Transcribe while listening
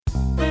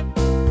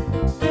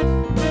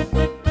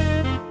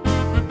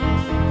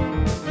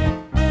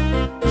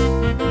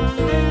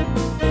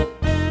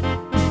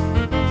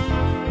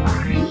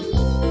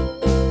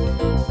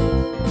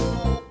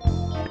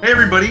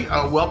everybody.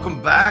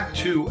 Welcome back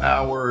to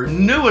our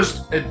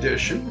newest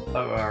edition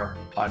of our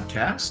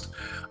podcast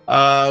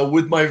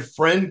with my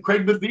friend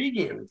Craig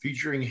Babigian,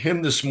 featuring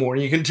him this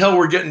morning. You can tell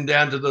we're getting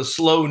down to the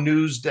slow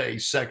news day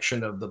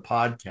section of the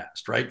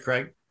podcast, right,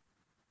 Craig?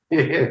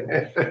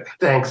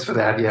 Thanks for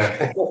that.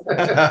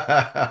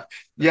 Yeah.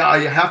 Yeah, I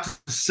have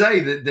to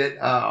say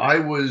that I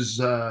was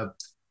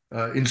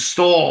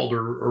installed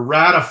or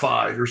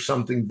ratified or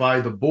something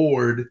by the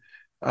board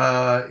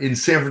in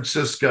San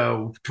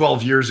Francisco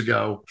 12 years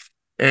ago.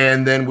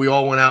 And then we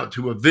all went out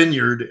to a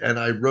vineyard and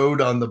I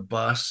rode on the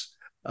bus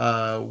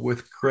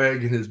with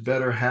Craig and his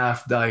better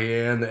half,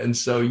 Diane. And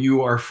so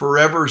you are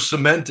forever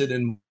cemented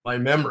in my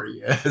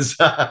memory as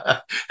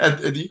at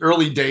the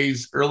early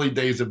days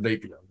of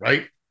Napier,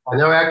 right? I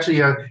know, actually,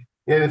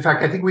 in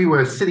fact, I think we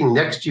were sitting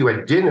next to you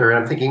at dinner, and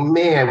I'm thinking,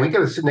 man, we got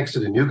to sit next to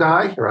the new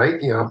guy,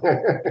 right?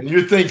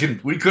 You're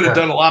thinking we could have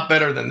done a lot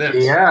better than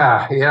this.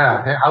 Yeah.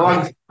 How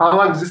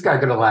long is this guy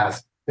going to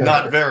last?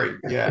 Not very.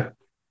 Yeah.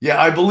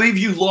 I believe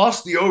you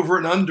lost the over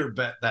and under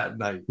bet that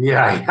night.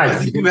 Yeah, I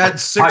think you had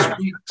 6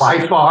 weeks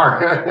by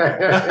far.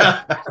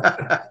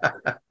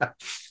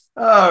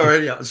 All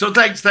right, yeah. So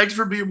thanks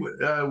for being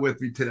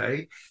with me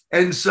today.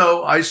 And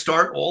so I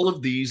start all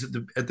of these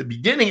at the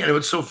beginning, and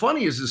what's so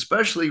funny is,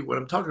 especially when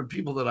I'm talking to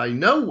people that I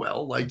know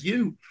well, like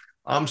you,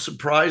 I'm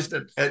surprised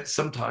at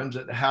sometimes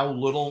at how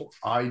little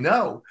I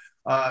know.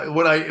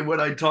 When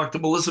I talked to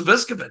Melissa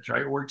Viskovich,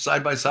 right, I worked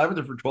side by side with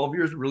her for 12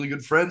 years, really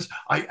good friends.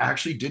 I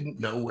actually didn't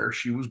know where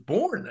she was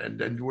born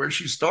and where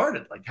she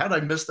started. Like, how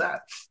did I miss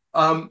that?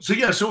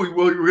 So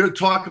we're going to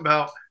talk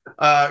about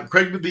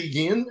Craig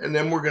Babigian, and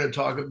then we're going to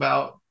talk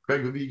about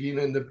Craig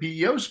Babigian in the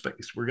PEO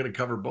space. We're going to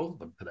cover both of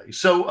them today.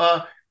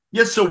 So,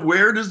 so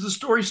where does the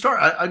story start?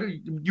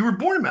 You were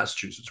born in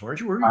Massachusetts,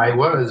 weren't you? I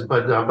was,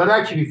 but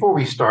actually, before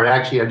we start,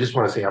 I just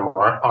want to say I'm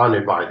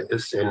honored by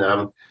this.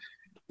 And,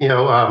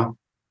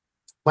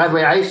 by the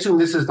way, I assume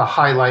this is the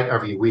highlight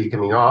of your week. I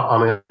mean,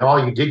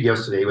 all you did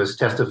yesterday was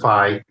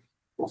testify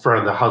in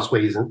front of the House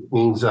Ways and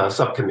Means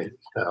Subcommittee.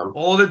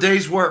 All the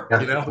day's work,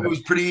 it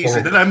was pretty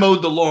easy. Then I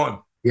mowed the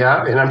lawn.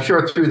 Yeah, and I'm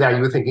sure through that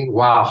you were thinking,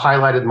 wow,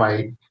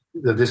 highlighted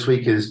this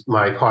week is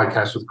my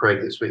podcast with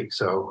Craig this week.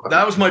 So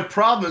that was my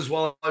problem as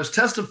well. I was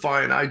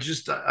testifying. I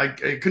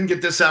couldn't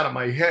get this out of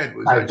my head.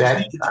 I just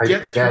needed to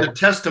get through the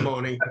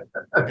testimony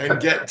and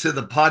get to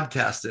the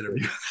podcast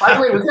interview. By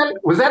the way,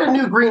 was that a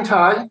new green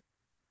tie?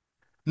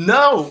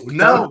 No.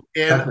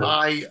 And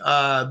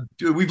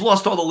we've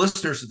lost all the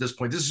listeners at this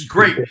point. This is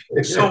great.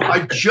 So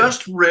I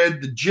just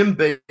read the Jim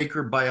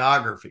Baker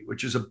biography,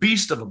 which is a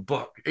beast of a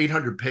book,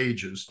 800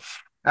 pages,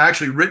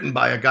 actually written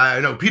by a guy I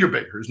know, Peter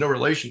Baker, who's no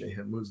relation to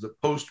him, was the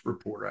Post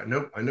reporter.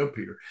 I know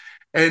Peter.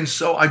 And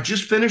so I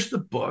just finished the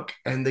book,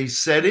 and they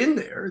said in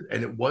there,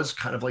 and it was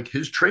kind of like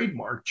his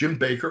trademark, Jim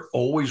Baker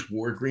always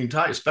wore a green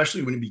tie,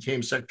 especially when he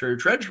became Secretary of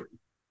Treasury.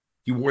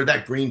 He wore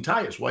that green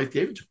tie. His wife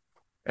gave it to him.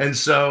 And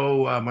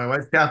so my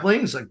wife,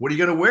 Kathleen, is like, what are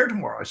you going to wear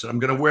tomorrow? I said, I'm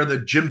going to wear the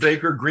Jim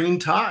Baker green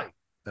tie.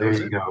 There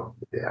you go.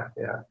 Yeah.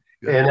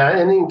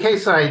 And in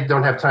case I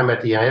don't have time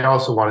at the end, I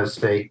also want to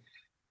say,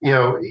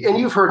 and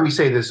you've heard me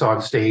say this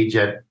on stage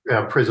at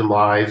Prism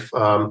Live,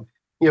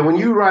 when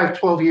you arrived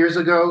 12 years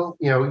ago,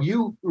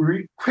 you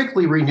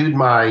quickly renewed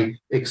my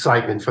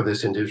excitement for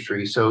this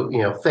industry. So,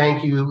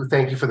 thank you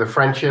for the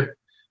friendship.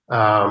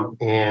 So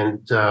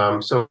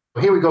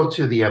here we go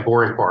to the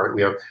boring part.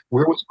 Where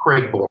was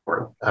Craig born?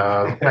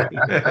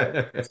 I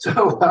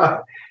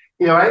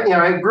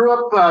grew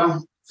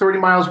up 30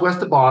 miles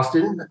west of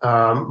Boston.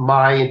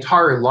 My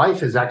entire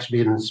life has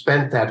actually been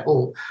spent that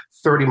whole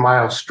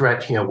 30-mile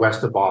stretch,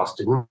 west of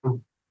Boston.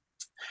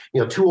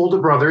 Two older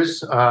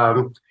brothers. I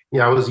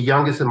was the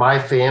youngest in my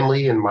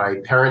family, and my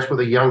parents were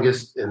the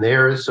youngest in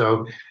theirs.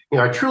 So,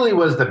 I truly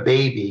was the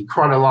baby,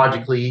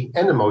 chronologically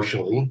and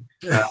emotionally.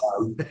 By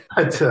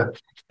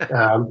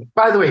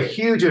the way,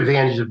 huge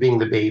advantage of being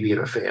the baby in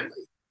a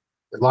family.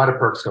 A lot of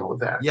perks come with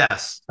that.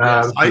 Yes.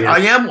 I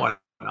am one.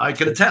 I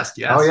can attest.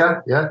 Yes. Oh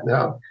yeah.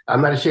 No,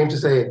 I'm not ashamed to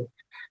say it.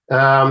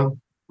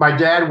 My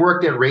dad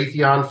worked at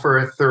Raytheon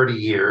for 30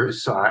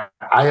 years, so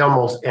I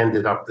almost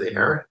ended up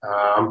there.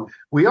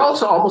 We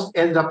also almost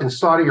ended up in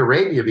Saudi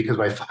Arabia because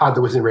my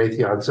father was in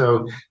Raytheon.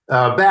 So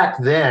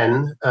back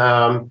then,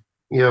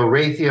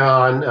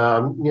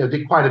 Raytheon,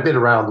 did quite a bit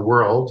around the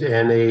world,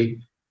 and they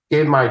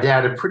gave my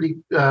dad a pretty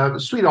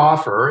sweet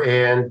offer,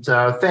 and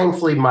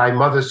thankfully my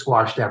mother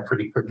squashed that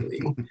pretty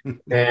quickly.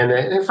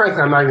 and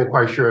frankly, I'm not even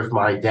quite sure if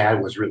my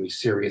dad was really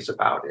serious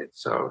about it.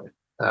 So,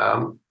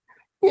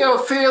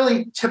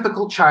 fairly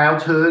typical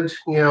childhood.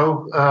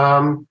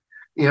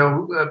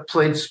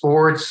 Played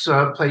sports,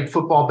 played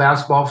football,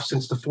 basketball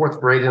since the 4th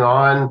grade and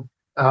on.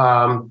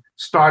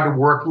 Started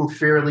working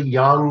fairly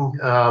young,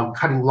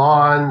 cutting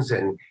lawns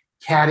and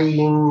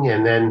caddying,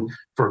 and then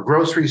for a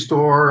grocery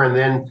store, and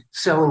then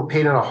selling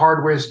paint in a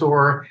hardware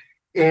store.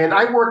 And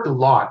I worked a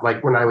lot.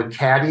 Like when I would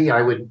caddy,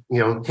 I would,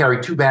 carry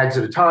 2 bags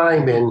at a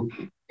time and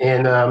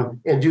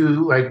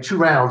do like 2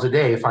 rounds a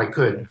day if I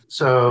could.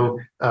 So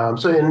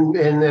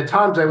in at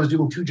times I was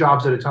doing 2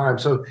 jobs at a time.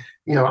 So,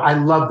 I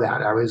loved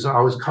that. I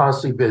was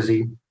constantly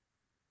busy.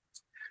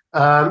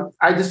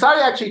 I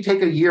decided to actually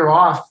take a year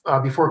off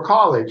before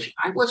college.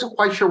 I wasn't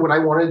quite sure what I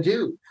wanted to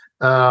do.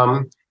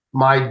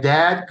 My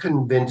dad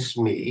convinced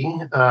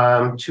me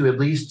to at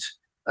least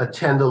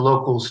attend a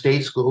local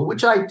state school,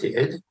 which I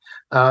did.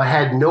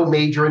 Had no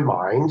major in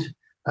mind.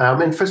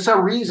 And for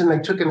some reason, I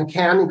took an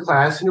accounting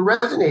class and it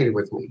resonated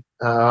with me.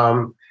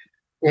 At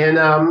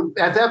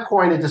that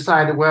point, I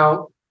decided,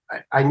 well,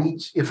 I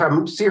need, if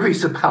I'm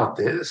serious about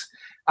this,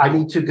 I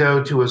need to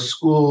go to a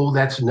school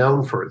that's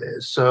known for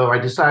this. So I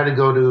decided to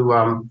go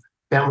to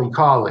Bentley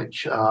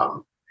College,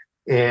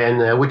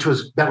 which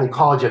was Bentley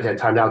College at that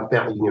time. Now it's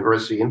Bentley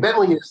University. And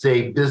Bentley is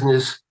a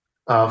business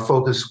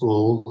focused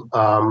school,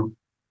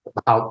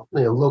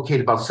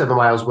 located about 7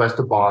 miles west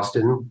of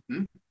Boston.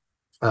 Mm-hmm.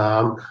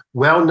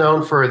 Well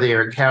known for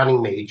their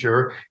accounting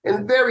major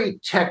and very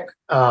tech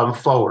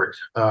forward.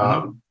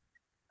 Mm-hmm.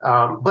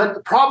 But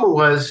the problem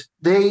was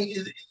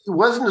it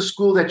wasn't a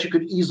school that you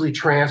could easily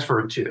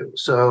transfer to.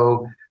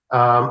 So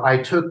I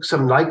took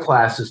some night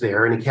classes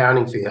there in the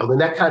accounting field, and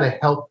that kind of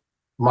helped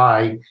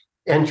my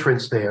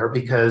entrance there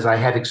because I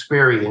had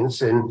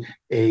experience and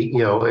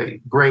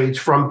grades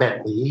from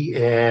Bentley.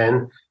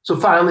 And so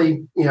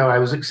finally, I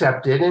was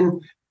accepted.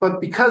 But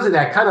because of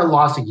that, kind of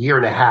lost a year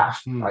and a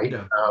half, right?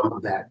 Yeah.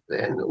 Of that,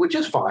 which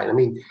is fine. I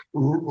mean,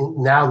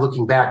 now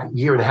looking back, a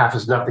year and a half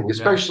is nothing,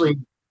 especially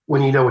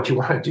when you know what you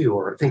want to do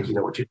or think you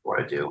know what you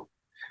want to do.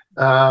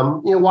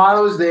 While I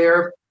was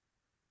there,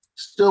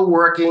 still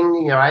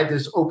working, I had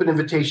this open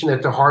invitation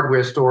at the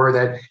hardware store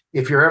that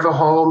if you're ever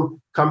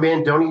home, come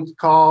in, don't need to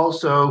call.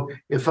 So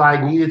if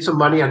I needed some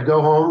money, I'd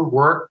go home,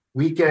 work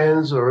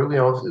weekends or,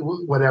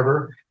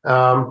 whatever.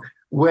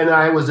 When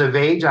I was of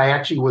age, I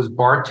actually was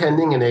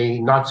bartending in a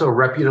not so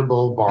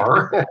reputable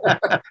bar.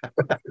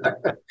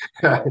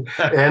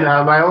 And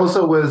I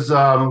also was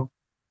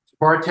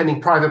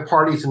bartending private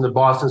parties in the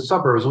Boston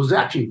suburbs. It was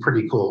actually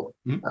pretty cool.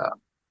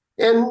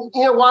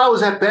 Mm-hmm. While I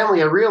was at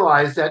Bentley, I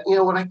realized that,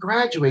 when I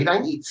graduate, I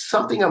need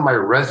something on my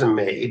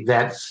resume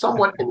that's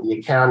somewhat in the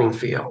accounting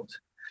field.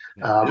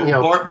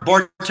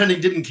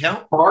 Bartending didn't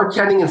count?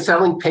 Bartending and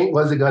selling paint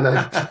wasn't going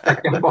to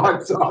check the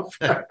box off.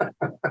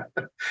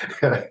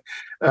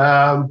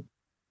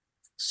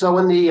 So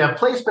in the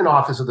placement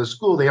office of the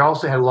school, they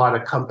also had a lot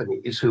of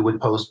companies who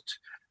would post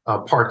a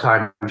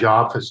part-time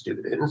job for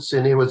students.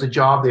 And there was a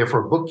job there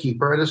for a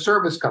bookkeeper at a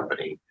service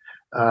company.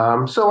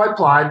 So I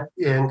applied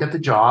and got the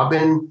job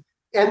and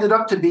ended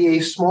up to be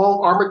a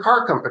small armored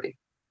car company.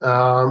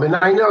 And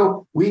I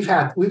know we've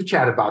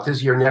chatted about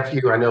this. Your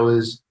nephew, I know,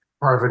 is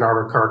part of an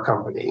armored car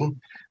company.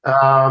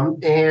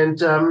 And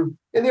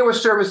they were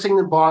servicing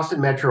the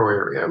Boston metro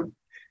area.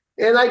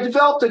 And I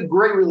developed a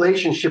great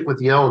relationship with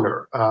the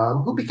owner,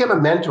 who became a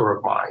mentor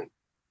of mine.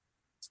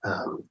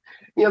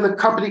 The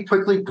company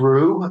quickly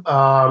grew,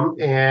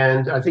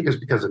 and I think it's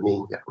because of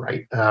me,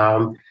 right?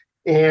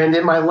 And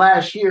in my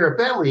last year at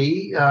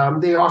Bentley,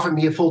 they offered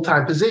me a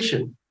full-time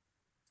position.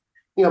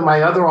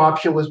 My other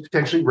option was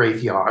potentially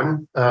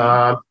Raytheon.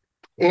 But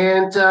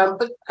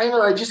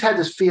I just had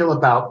this feel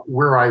about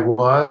where I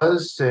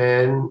was,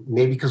 and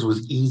maybe because it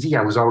was easy,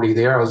 I was already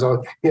there.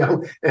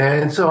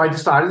 And so I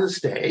decided to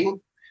stay.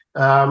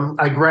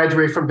 I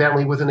graduated from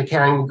Bentley with an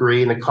accounting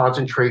degree and a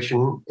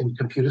concentration in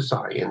computer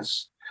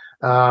science.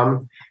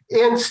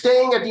 And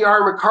staying at the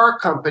armored car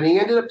company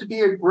ended up to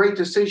be a great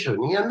decision.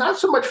 Not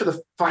so much for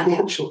the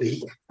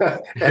financially, and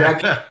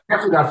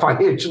definitely not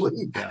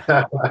financially.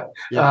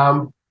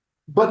 Yeah.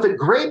 But the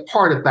great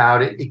part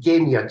about it, it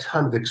gave me a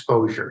ton of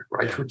exposure,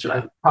 right? Which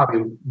I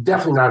probably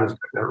definitely not as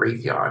good at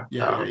Raytheon.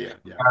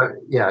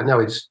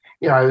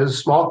 I was a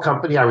small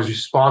company. I was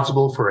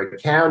responsible for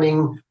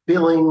accounting,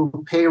 billing,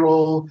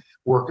 payroll,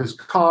 workers'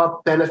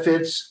 comp,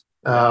 benefits.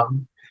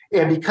 And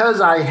because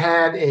I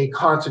had a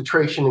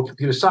concentration in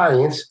computer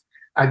science,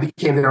 I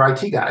became their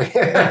IT guy.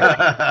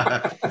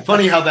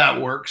 Funny how that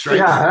works, right?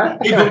 Yeah.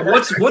 Hey, but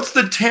what's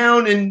the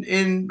town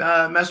in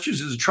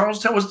Massachusetts?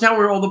 Charlestown? What's the town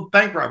where all the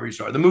bank robberies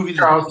are? The movie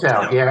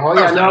Charlestown. Yeah. Oh,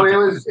 yeah. No, it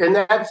was, and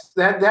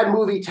that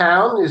movie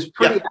town is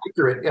pretty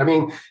accurate. I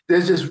mean,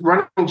 there's this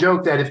running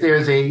joke that if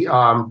there's a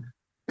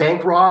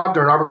bank robbed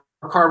or an armored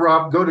car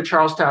robbed, go to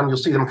Charlestown, you'll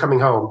see them coming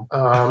home.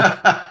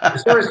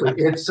 Seriously,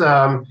 it's.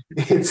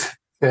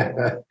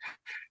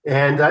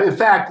 And in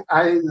fact,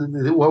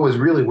 what was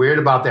really weird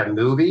about that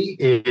movie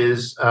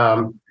is,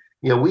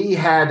 we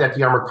had at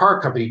the armored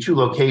car company 2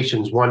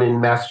 locations, one in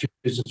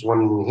Massachusetts, one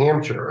in New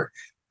Hampshire.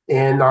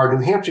 And our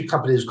New Hampshire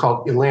company is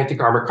called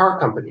Atlantic Armored Car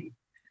Company.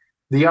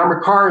 The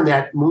armored car in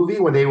that movie,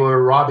 when they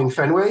were robbing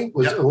Fenway,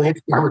 was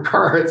Atlantic Armored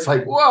Car. It's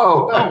like,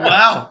 whoa. Oh,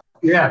 wow.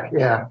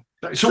 Yeah.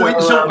 So I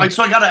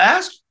got to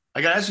ask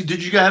you,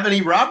 did you have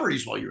any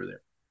robberies while you were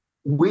there?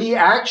 We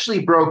actually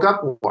broke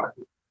up one.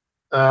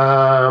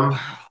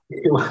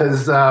 It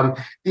was the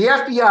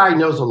FBI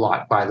knows a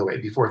lot, by the way,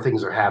 before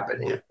things are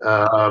happening.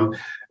 A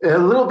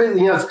little bit,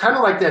 it's kind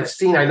of like that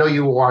scene. I know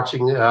you were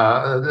watching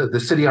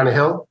the City on a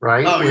Hill,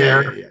 right? Oh,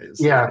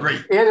 yeah.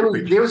 Great.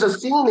 And there was a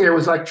scene there. It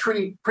was like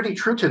pretty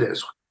true to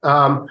this.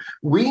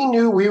 We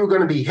knew we were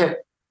going to be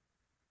hit,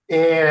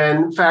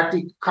 and in fact,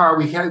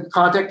 we had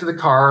contacted the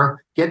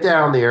car, get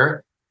down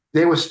there.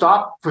 They were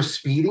stopped for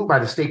speeding by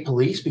the state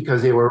police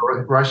because they were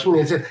rushing.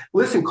 They said,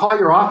 "Listen, call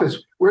your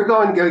office. We're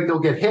going to go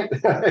get hit."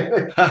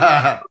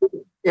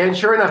 And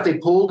sure enough, they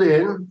pulled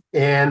in,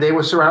 and they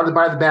were surrounded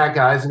by the bad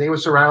guys, and they were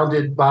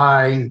surrounded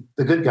by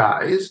the good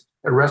guys,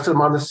 arrested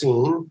them on the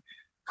scene.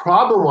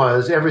 Problem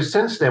was, ever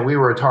since then, we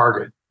were a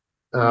target.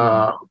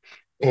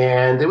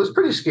 And it was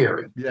pretty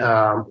scary.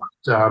 Yeah.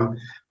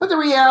 But the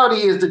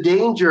reality is the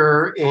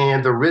danger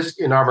and the risk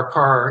in armored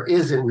car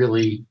isn't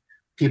really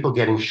people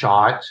getting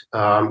shot.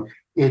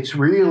 It's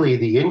really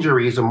the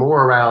injuries are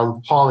more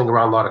around hauling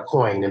around a lot of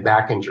coin and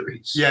back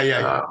injuries.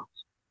 Yeah.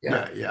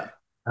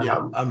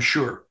 Um, I'm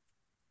sure.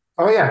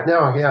 Oh, yeah.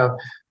 No, yeah.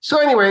 So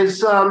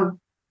anyways,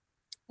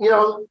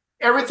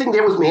 everything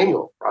there was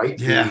manual, right?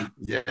 Yeah.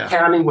 The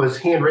accounting was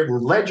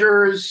handwritten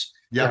ledgers.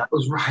 Yeah. It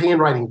was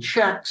handwriting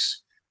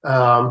checks.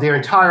 Their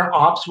entire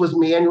ops was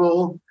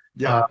manual.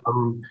 Yeah.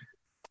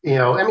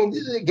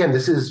 Again,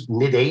 this is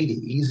mid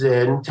 80s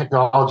and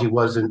technology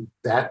wasn't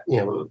that,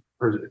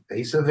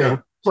 pervasive. Yeah.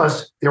 And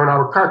plus, they were an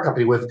armored car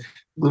company with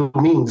little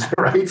means,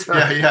 right? So,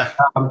 Yeah.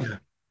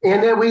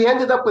 And then we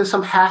ended up with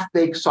some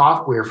half-baked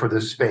software for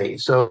this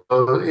space. So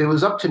it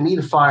was up to me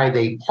to find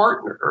a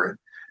partner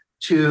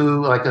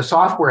to, like a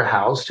software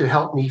house, to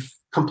help me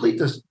complete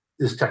this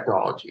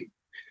technology.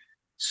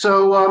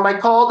 So I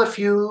called a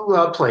few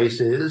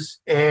places,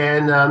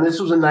 and this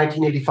was in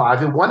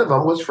 1985, and one of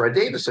them was Fred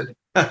Davison.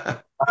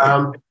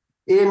 And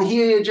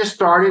he had just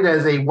started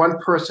as a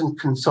one-person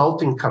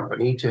consulting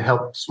company to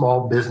help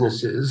small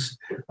businesses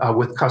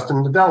with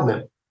custom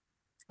development.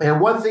 And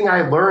one thing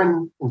I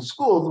learned in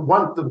school,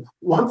 the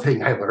one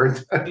thing I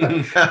learned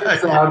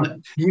is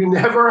you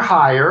never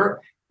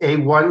hire a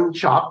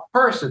one-shop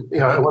person,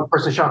 a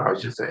one-person shop, I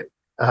should say.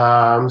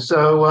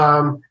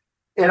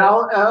 And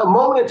a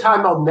moment in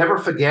time I'll never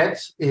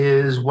forget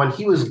is when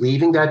he was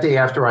leaving that day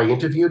after I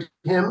interviewed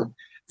him,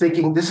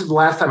 thinking, this is the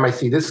last time I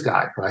see this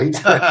guy, right?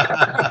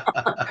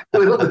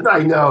 Little did I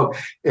know.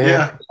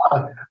 And,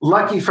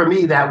 lucky for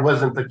me, that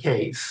wasn't the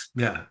case.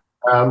 Yeah.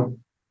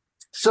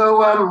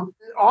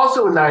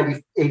 Also in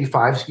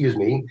 1985,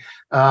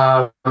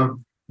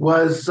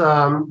 was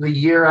the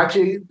year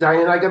actually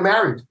Diane and I got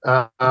married,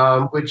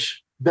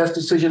 which best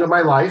decision of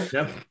my life.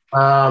 Yeah.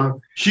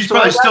 She's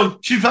probably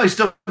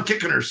still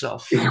kicking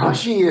herself.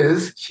 She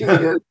is.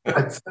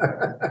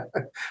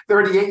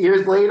 38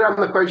 years later, I'm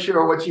not quite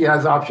sure what she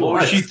has option.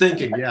 What was she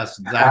thinking? Yes,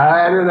 exactly.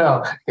 I don't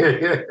know.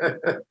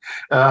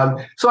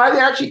 So I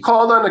actually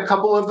called on a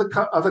couple of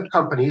the other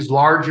companies,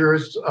 larger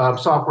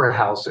software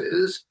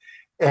houses,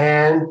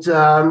 and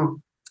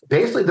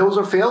basically those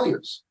are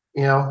failures.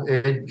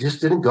 It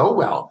just didn't go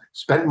well.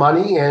 Spent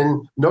money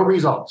and no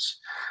results.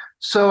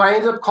 So I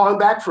ended up calling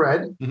back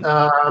Fred.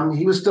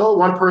 He was still a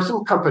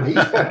one-person company.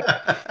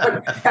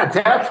 At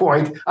that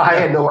point, I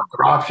had no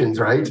other options,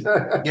 right?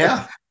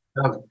 Yeah.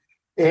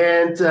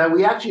 And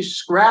we actually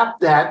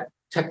scrapped that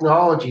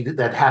technology,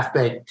 that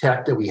half-baked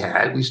tech that we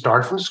had. We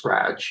started from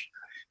scratch.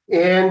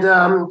 And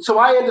so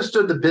I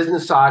understood the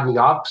business side and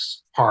the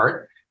ops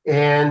part.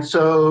 And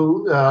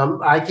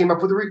so I came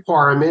up with the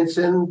requirements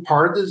and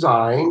part of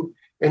design,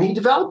 and he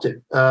developed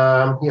it.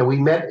 We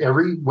met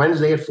every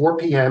Wednesday at 4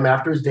 p.m.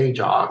 after his day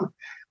job.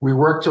 We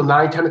worked till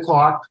 9, 10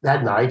 o'clock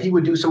that night. He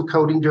would do some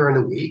coding during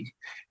the week.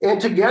 And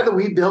together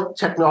we built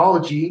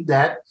technology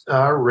that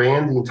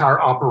ran the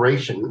entire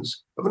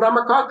operations of an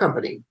armored car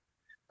company.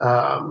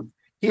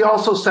 He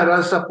also set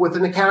us up with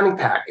an accounting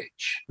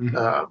package.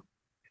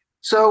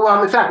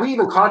 So in fact, we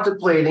even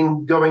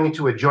contemplating going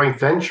into a joint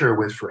venture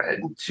with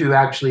Fred to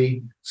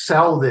actually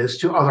sell this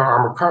to other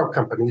armored car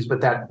companies,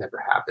 but that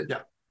never happened. Yeah.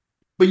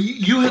 But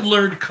you had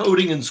learned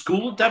coding in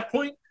school at that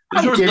point?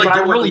 Those were like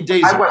the early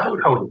days of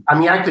coding. I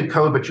mean, I could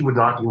code, but you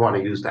want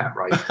to use that,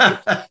 right?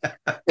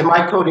 And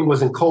my coding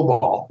was in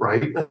COBOL,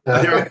 right?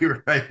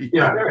 You're right.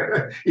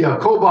 Yeah.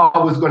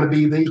 COBOL was going to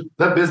be the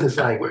business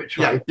language,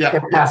 right? Yeah.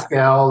 And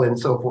Pascal and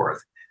so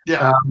forth.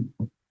 Yeah.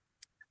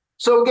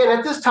 So again,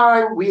 at this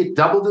time, we had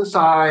doubled in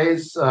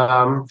size,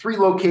 3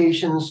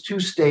 locations, 2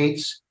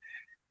 states,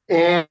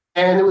 and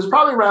it was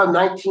probably around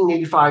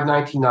 1985,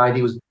 1990.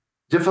 It was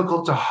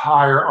difficult to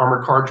hire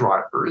armored car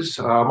drivers.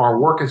 Our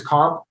workers'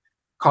 comp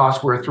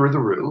costs were through the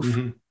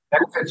roof.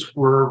 Benefits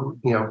were,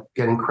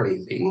 getting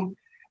crazy.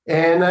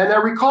 And I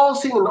recall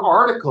seeing an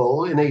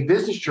article in a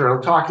business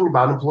journal talking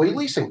about employee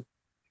leasing.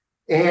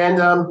 And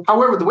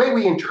however, the way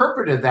we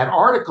interpreted that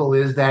article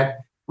is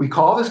that we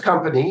call this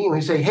company and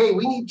we say, hey,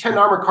 we need 10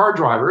 armored car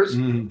drivers.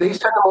 They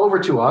send them over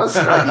to us.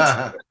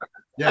 Right?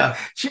 Yeah.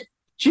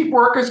 Cheap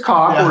workers'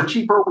 comp or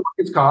cheaper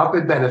workers' comp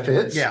and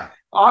benefits. Yeah.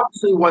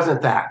 Obviously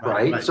wasn't that,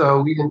 right?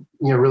 So we didn't,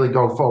 really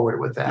go forward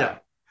with that. Yeah.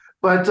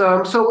 But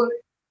so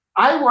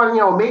I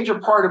wanted, a major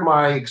part of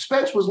my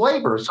expense was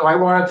labor. So I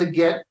wanted to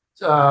get,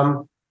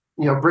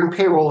 bring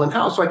payroll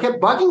in-house. So I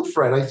kept bugging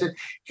Fred. I said,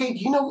 hey, do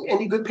you know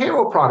any good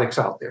payroll products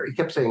out there? He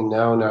kept saying,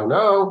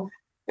 no.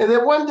 And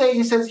then one day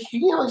he says,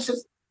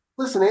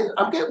 listen,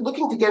 I'm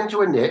looking to get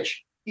into a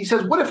niche. He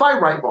says, what if I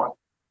write one?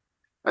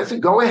 I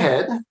said, go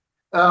ahead.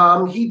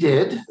 He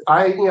did.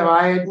 I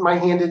had my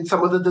hand in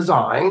some of the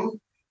design.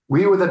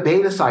 We were the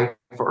beta site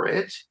for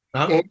it.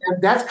 Uh-huh. And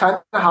that's kind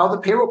of how the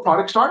payroll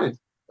product started.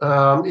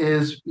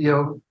 Is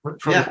from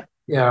Yeah.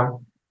 yeah.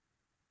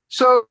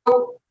 So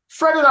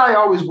Fred and I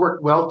always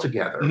worked well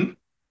together. Mhm.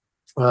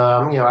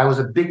 I was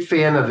a big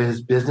fan of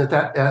his business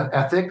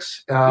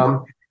ethics,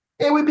 and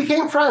we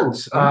became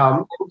friends.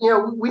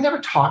 We never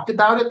talked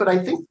about it, but I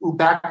think in the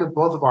back of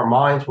both of our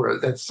minds were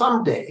that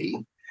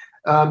someday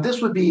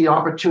this would be an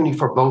opportunity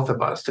for both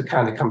of us to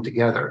kind of come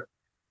together.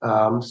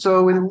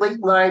 So in late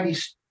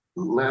 '90s,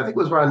 I think it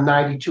was around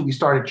 '92, we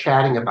started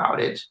chatting about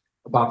it,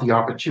 about the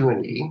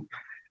opportunity.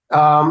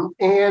 I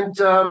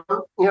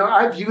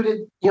viewed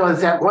it,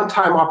 as that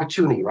one-time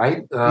opportunity,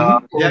 right?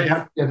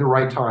 Yeah. At the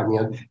right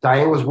time.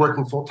 Diane was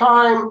working full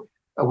time.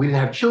 We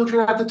didn't have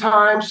children at the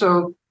time,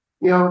 so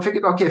I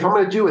figured, okay, if I'm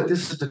going to do it,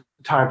 this is the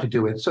time to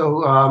do it.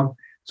 So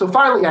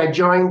finally, I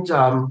joined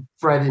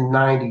Fred in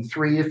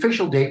 '93. The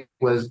official date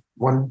was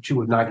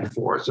 1/2 of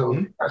 '94.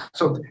 So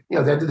the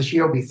end of this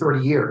year will be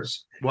 30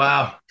 years.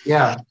 Wow.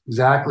 Yeah,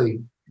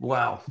 exactly.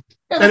 Wow.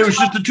 And it was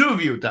just the two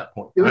of you at that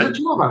point. It was the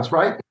two of us,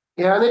 right?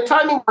 Yeah, and the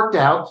timing worked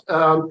out.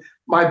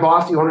 My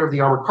boss, the owner of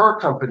the armored car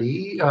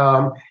company,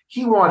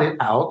 he wanted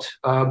out.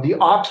 The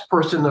ops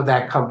person of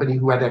that company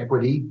who had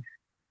equity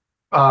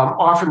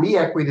offered me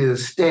equity to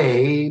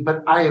stay,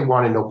 but I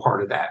wanted no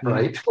part of that,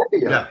 right?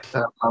 Yeah.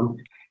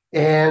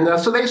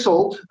 So they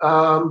sold.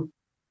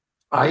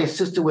 I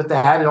assisted with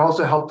that and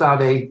also helped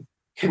out a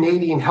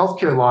Canadian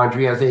healthcare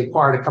laundry as they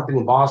acquired a company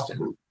in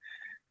Boston.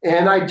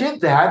 And I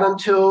did that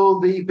until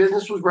the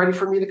business was ready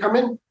for me to come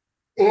in.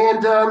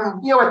 And,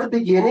 at the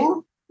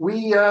beginning,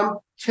 we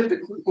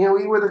typically,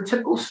 we were the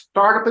typical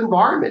startup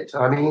environment.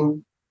 I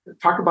mean,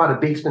 talk about a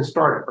basement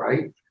startup,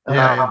 right?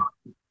 Yeah.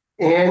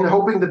 And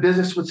hoping the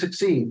business would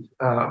succeed.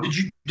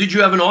 Did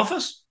you have an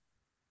office?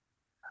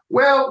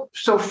 Well,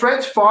 so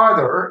Fred's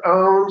father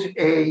owned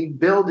a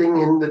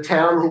building in the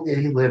town that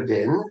he lived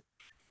in.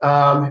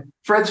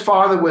 Fred's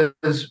father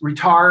was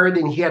retired,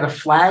 and he had a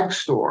flag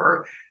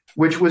store,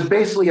 which was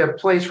basically a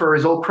place for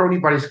his old crony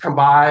buddies to come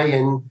by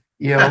and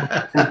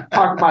and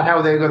talk about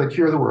how they're going to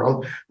cure the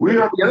world. We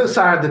were on the other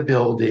side of the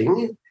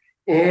building,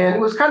 and it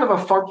was kind of a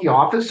funky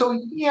office. So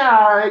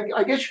yeah,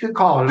 I guess you could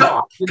call it an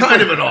office.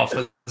 Kind of an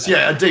office.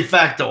 Yeah, a de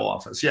facto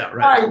office. Yeah,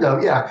 right. Kind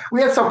of, yeah.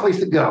 We had someplace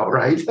to go,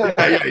 right?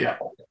 Yeah.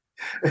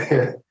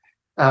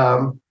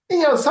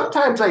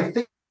 Sometimes I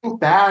think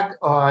back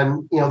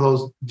on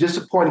those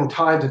disappointing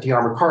times at the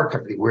armored car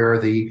company where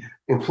the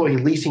employee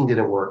leasing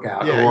didn't work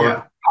out,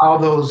 how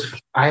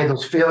I had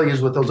those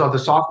failures with those other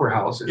software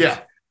houses.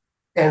 Yeah.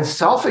 And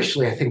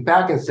selfishly, I think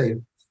back and say,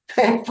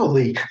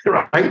 thankfully,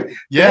 right?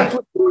 Yeah.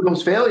 Thankfully for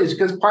those failures,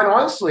 because quite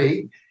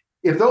honestly,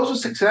 if those were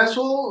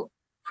successful,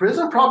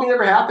 prison probably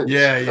never happened.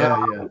 Yeah.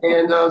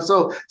 And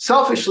so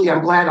selfishly,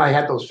 I'm glad I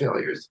had those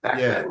failures back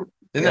then.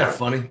 Isn't that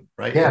funny,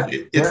 right? Yeah.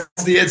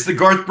 It's the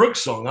Garth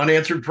Brooks song,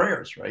 Unanswered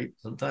Prayers, right?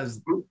 Sometimes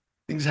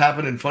things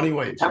happen in funny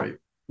ways, right?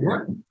 Yeah.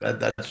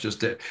 That's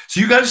just it. So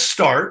you guys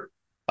start.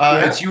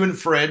 It's you and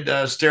Fred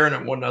staring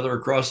at one another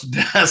across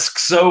the desk.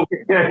 So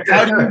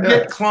how do you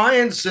get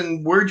clients,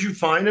 and where'd you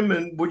find them?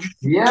 And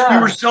you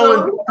were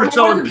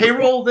selling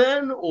payroll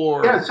then,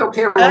 or so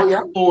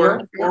payroll,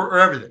 or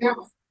everything. Yeah.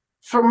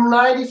 From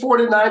 '94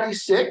 to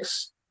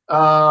 '96,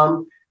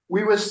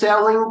 we were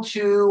selling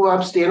to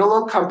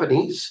standalone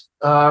companies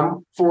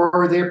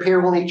for their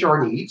payroll and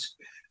HR needs.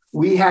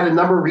 We had a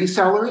number of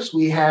resellers.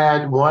 We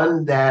had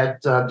one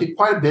that did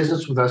quite a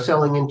business with us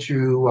selling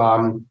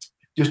into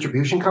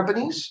distribution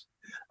companies,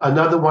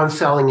 another one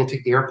selling into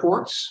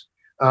airports.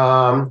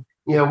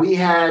 We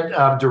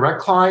had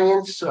direct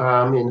clients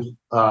in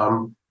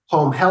home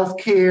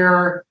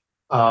healthcare.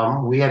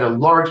 We had a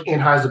large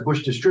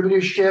Anheuser-Busch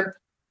distributorship,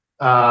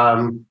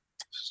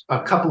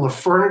 a couple of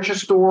furniture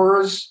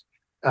stores,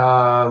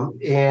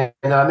 and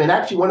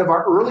actually one of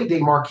our early day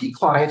marquee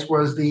clients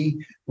was the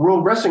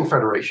World Wrestling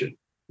Federation,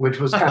 which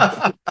was kind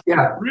of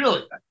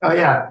Really? Oh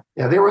yeah.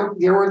 They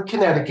were in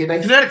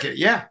Connecticut. Connecticut,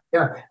 yeah.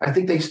 I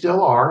think they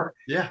still are.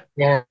 Yeah.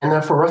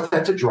 And for us,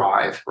 that's a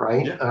drive,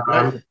 right?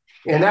 Right.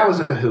 And that was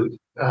a hoot.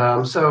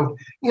 And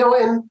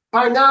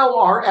by now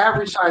our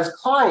average size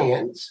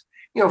clients,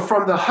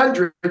 from the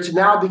hundreds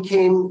now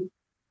became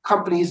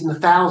companies in the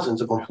thousands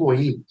of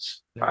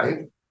employees,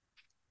 right?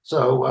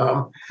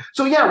 So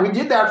we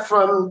did that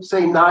from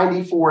say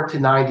 '94 to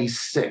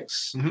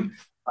 '96.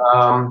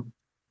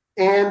 And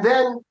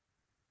then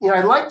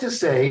I'd like to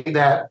say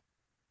that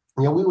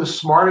we were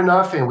smart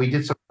enough and we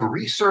did some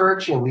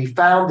research and we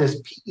found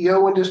this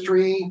PEO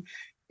industry,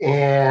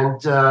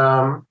 but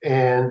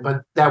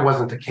that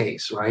wasn't the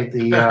case, right?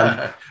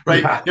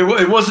 Right. Yeah.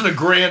 It wasn't a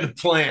grand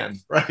plan,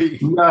 right?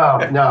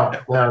 No.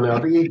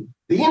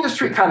 The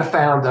industry kind of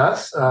found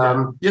us.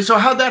 So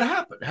how'd that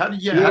happen? How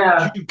did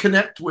you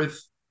connect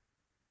with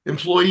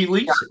employee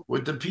leasing,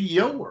 with the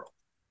PEO world?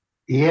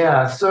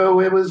 Yeah, so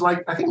it was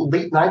like, I think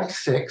late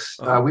 '96,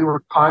 we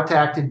were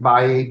contacted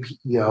by a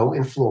PEO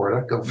in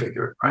Florida, go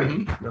figure,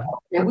 right?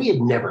 And we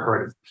had never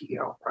heard of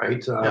PEO,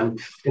 right?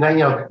 And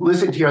I,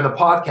 listening to your other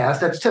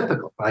podcast, that's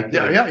typical. Like,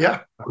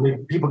 yeah. I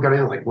mean, people got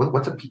in like,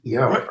 what's a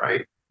PEO,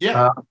 right?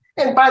 Yeah.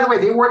 And by the way,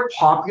 they weren't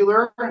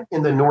popular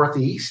in the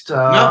Northeast,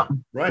 No,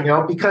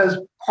 right. because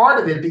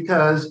part of it,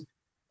 because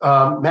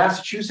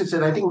Massachusetts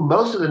and I think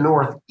most of the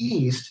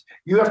Northeast,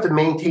 you have to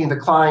maintain the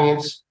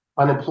client's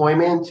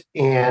unemployment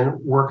and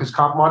workers'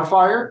 comp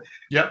modifier.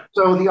 Yep.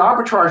 So the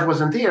arbitrage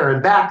wasn't there.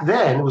 And back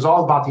then, it was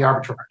all about the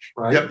arbitrage,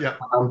 right? Yep. Yep.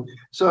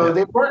 So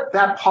they weren't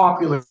that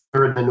popular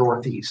in the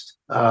Northeast.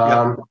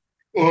 Yep.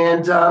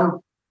 And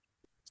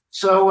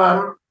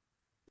so,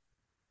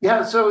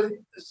 yeah, so,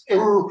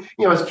 and,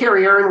 as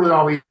Carrie Aaron would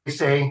always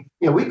say,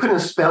 we couldn't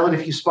spell it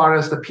if you spotted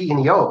us the P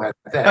and the O at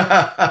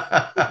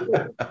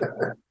that.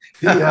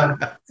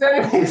 So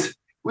anyways,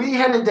 we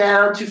headed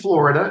down to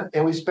Florida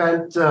and we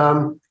spent,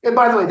 and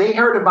by the way, they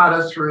heard about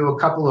us through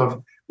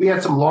we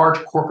had some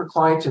large corporate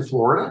clients in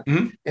Florida,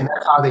 and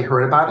that's how they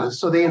heard about us.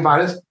 So they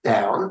invited us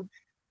down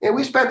and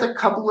we spent a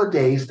couple of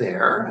days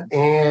there,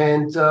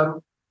 and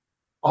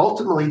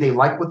ultimately they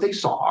liked what they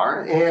saw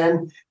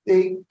and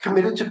they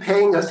committed to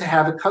paying us to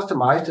have it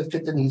customized to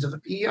fit the needs of a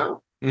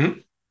PEO.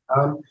 And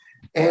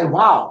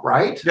wow,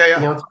 right?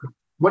 Yeah.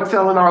 What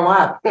fell in our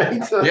lap,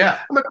 right? Yeah.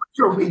 I'm not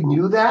sure if we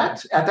knew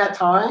that at that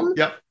time.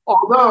 Yep.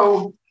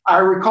 Although I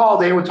recall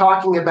they were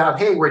talking about,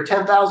 hey, we're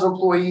 10,000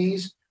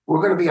 employees. We're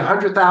going to be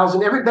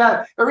 100,000.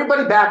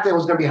 Everybody back then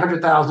was going to be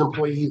 100,000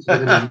 employees.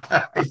 But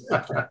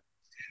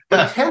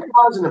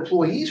 10,000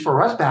 employees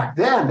for us back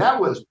then, that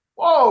was,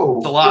 whoa.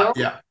 It's a lot,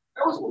 yeah.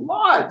 That was a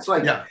lot. It's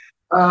like,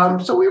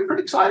 so we were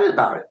pretty excited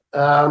about it.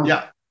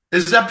 Yeah.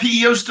 Is that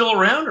PEO still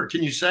around, or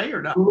can you say,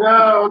 or not?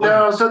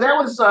 No. So that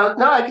was,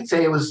 I could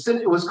say it was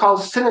called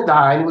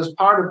Cinedyne. It was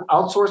part of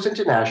Outsource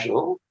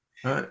International,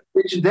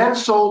 which then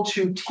sold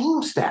to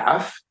Team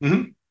Staff.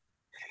 And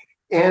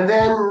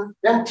then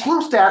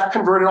Team Staff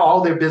converted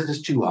all their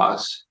business to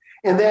us.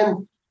 And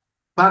then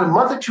about a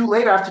month or two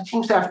later, after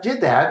Team Staff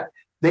did that,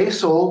 they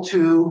sold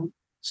to,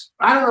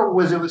 I don't know,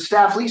 was it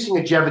Staff Leasing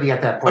or Jevity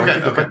at that point?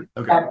 Okay.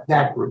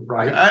 That group,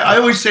 right? I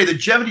always say that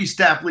Jevity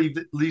Staff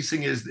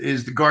Leasing is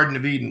the Garden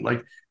of Eden.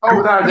 Like,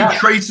 without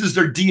traces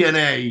their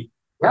DNA,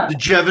 the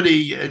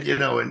Jevity,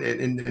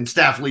 and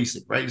Staff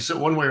Leasing, right? So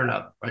one way or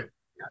another, right?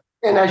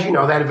 And as you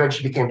know, that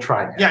eventually became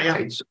TriNet. Yeah.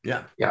 Right?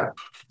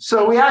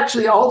 So we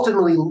actually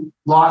ultimately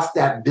lost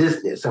that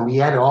business, and we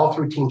had it all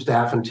through Team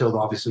Staff until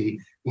obviously,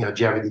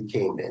 Jevity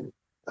came in.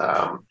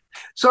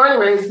 So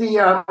anyways,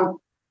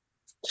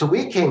 so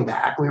we came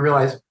back. We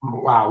realized,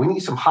 wow, we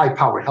need some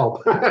high-powered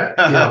help.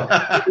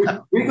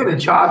 we got a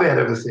job ahead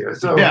of us here.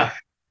 So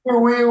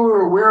we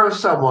were aware of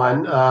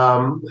someone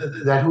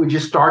who had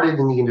just started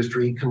in the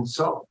industry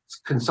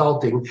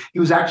consulting. He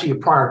was actually a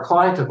prior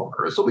client of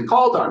ours, so we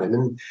called on him,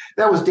 and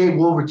that was Dave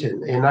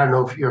Wolverton. And I don't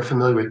know if you're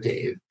familiar with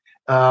Dave.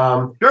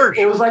 Sure.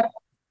 It was like,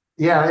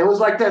 it was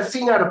like that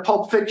scene out of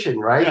Pulp Fiction,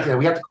 right? Yeah.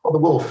 We have to call the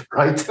wolf,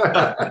 right?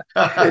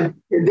 and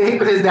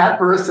David is that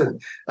person.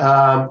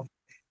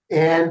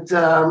 And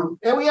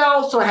we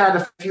also had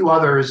a few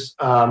others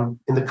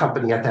in the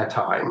company at that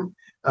time.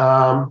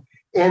 And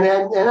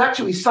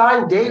actually we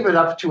signed David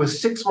up to a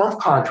 6-month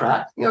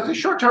contract. It's a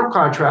short-term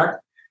contract.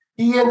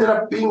 He ended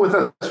up being with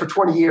us for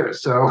 20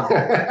 years. So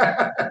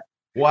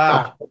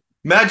wow.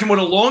 Imagine what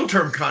a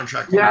long-term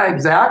contract. Yeah,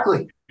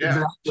 exactly.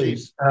 Yeah. Exactly.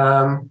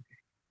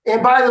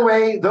 And by the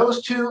way,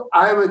 those two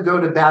I would go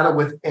to battle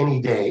with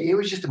any day. It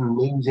was just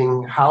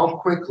amazing how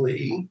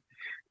quickly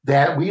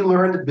that we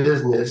learned the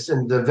business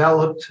and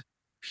developed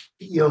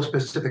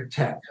PEO-specific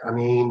tech. I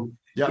mean,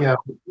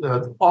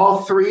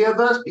 all three of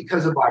us,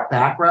 because of our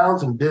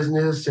backgrounds in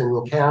business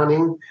and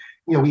accounting,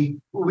 we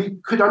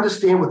could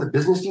understand what the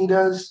business need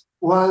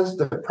was,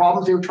 the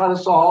problems they were trying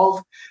to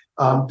solve,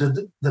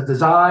 the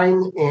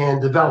design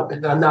and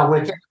development. And now,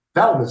 when it came to the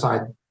development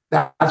side,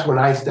 that's when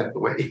I stepped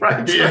away,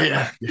 right?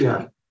 Yeah.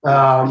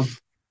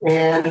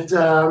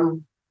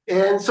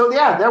 And so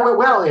that went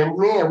well. And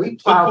man, we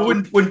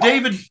plowed. When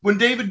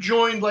David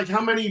joined, like,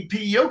 how many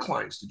PEO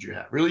clients did you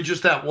have? Really,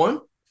 just that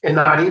one? And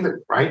not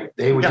even, right?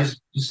 They would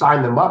just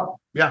sign them up.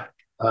 Yeah.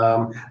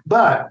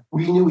 But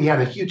we knew we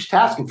had a huge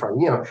task in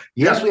front.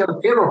 Yes, we have a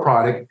payroll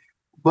product,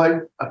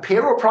 but a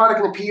payroll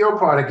product and a PEO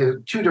product are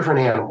two different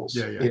animals.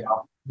 Yeah.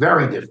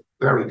 Very different.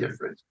 Very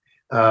different.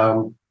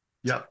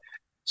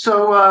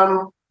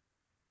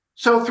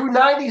 So through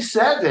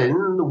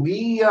 97,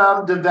 we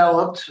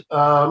developed,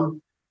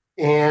 and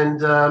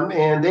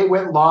they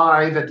went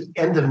live at the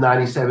end of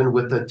 97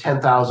 with the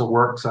 10,000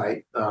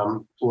 worksite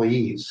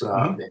employees.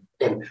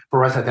 And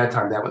for us at that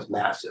time, that was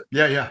massive.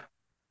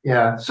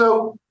 Yeah.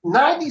 So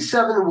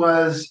 97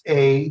 was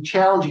a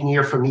challenging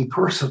year for me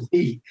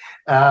personally.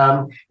 We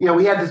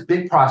had this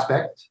big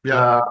project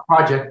on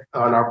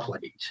our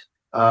plate.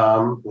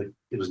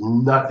 It was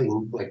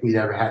nothing like we'd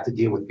ever had to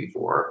deal with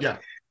before. Yeah.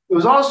 It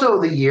was also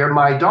the year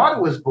my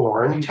daughter was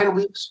born 10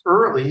 weeks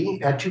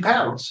early at 2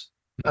 pounds.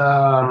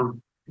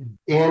 And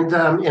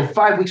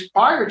 5 weeks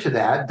prior to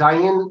that,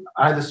 Diane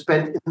either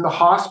spent in the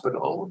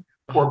hospital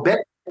or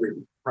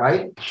bedridden,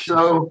 right?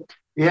 So,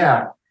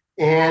 yeah.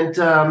 And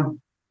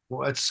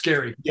well, that's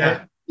scary.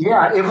 Yeah,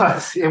 it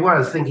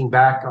was thinking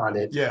back on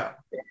it. Yeah.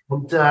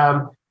 And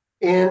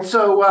And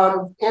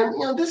so,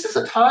 this is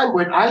a time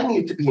when I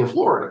need to be in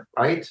Florida,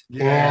 right?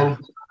 Yeah.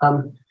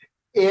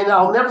 And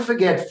I'll never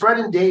forget, Fred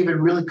and David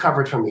really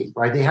covered for me,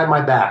 right? They had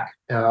my back.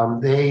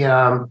 Once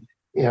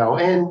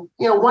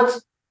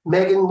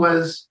Megan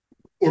was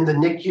in the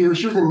NICU,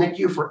 she was in the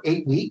NICU for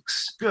 8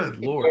 weeks. Good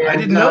Lord. I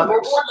And didn't know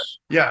this.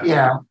 Yeah.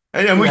 yeah,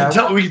 And we yeah. can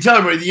tell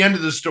everybody the end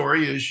of the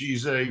story is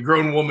she's a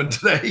grown woman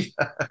today.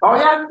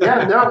 Oh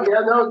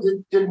no,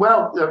 did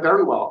well,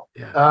 very well.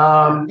 Yeah.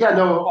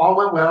 No, all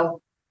went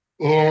well,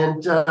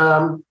 and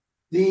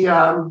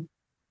the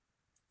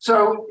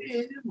so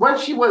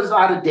once she was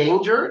out of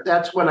danger,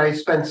 that's when I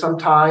spent some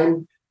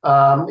time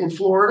in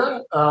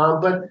Florida,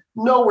 but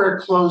nowhere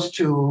close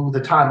to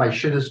the time I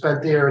should have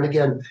spent there. And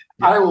again,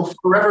 Yeah. I will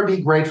forever be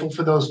grateful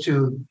for those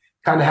two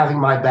kind of having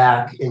my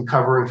back and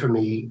covering for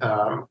me,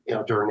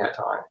 during that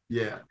time.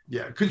 Yeah,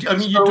 yeah. Because I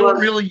mean, you don't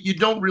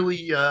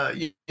really,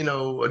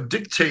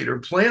 dictate or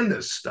plan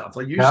this stuff.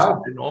 Like you said,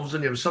 and all of a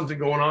sudden you have something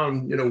going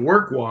on,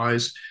 work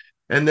wise,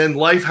 and then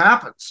life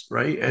happens,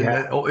 right? And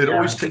it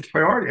always takes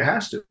priority. It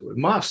has to. It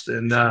must.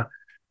 And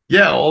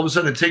all of a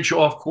sudden it takes you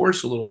off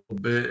course a little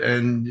bit.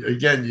 And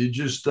again, you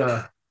just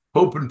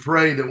hope and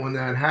pray that when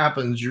that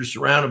happens, you're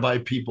surrounded by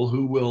people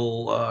who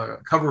will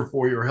cover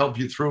for you or help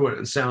you through it.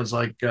 It sounds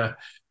like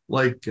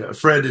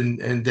Fred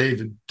and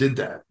David did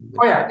that.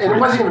 Oh yeah, and it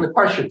wasn't even a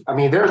question. I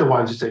mean, they're the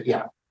ones who said,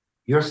 "Yeah,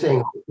 you're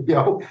staying." It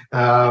was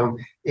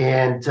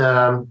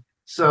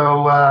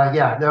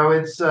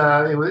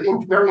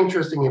very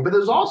interesting. But it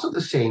was also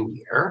the same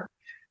year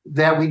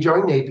that we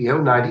joined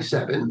NAPIO,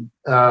 '97,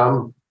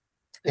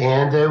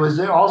 and it was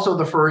also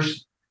the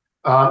first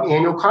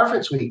annual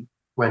conference we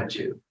went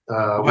to.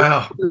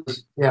 Wow.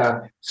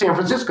 San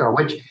Francisco,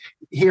 which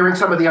hearing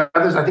some of the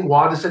others, I think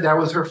Wanda said that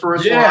was her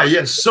first. Yeah, one.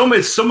 Yeah. So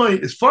many. It's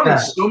funny. Yeah.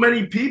 So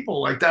many people,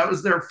 like that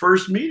was their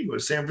first meeting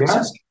with San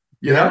Francisco.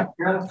 Yeah.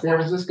 San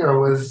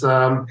Francisco was,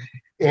 and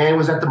it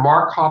was at the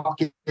Mark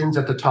Hopkins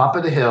at the top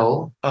of the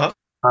hill. Uh-huh.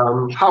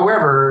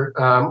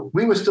 However,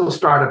 we were still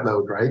startup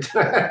mode, right?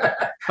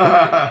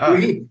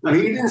 we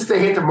didn't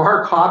stay at the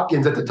Mark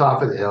Hopkins at the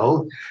top of the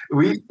hill.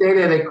 We stayed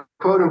at a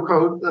quote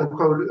unquote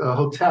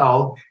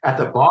hotel at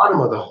the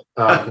bottom of the.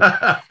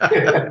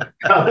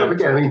 I'll never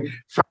forget. I mean,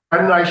 Fred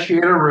and I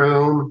shared a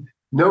room,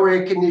 no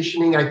air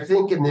conditioning. I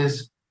think in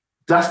this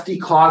dusty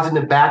closet in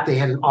the back, they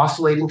had an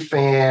oscillating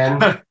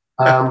fan.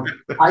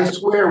 I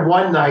swear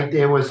one night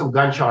there was some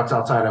gunshots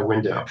outside our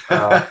window.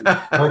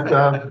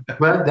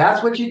 But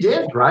that's what you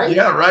did, right?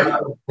 Yeah,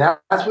 right.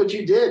 That's what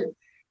you did.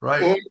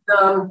 Right.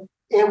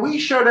 And we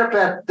showed up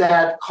at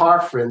that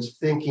conference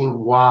thinking,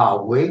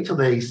 wow, wait till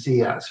they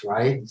see us,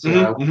 right?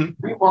 So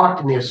we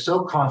walked in there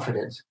so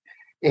confident.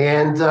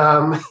 And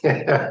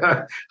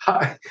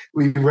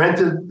we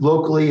rented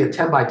locally a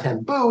 10 by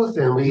 10 booth,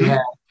 and we had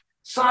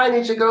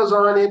signage that goes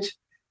on it.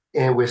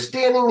 And we're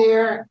standing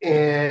there,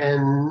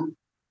 and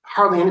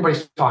hardly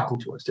anybody's talking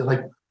to us. They're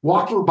like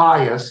walking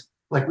by us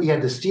like we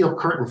had the steel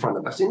curtain in front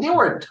of us. And there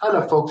were a ton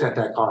of folks at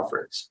that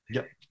conference.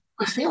 Yep.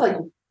 I say, like,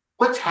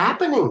 what's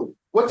happening?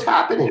 What's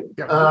happening?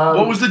 Yeah.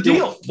 What was the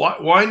deal?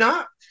 Why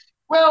not?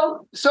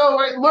 Well, so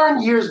I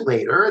learned years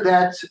later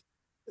that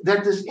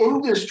this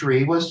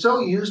industry was so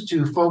used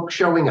to folks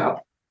showing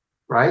up,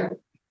 right?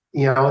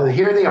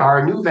 Here they are,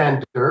 a new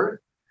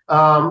vendor,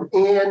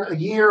 and a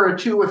year or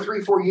 2 or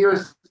 3, 4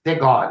 years, they're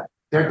gone.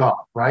 They're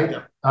gone, right?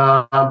 Yeah.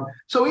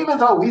 So even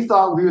though we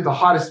thought we were the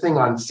hottest thing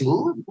on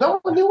scene, no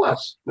one knew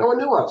us.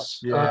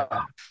 Yeah.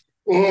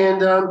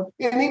 And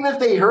even if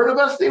they heard of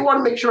us, they want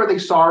to make sure they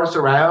saw us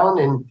around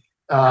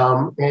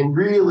and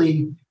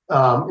really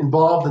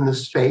involved in the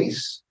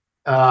space.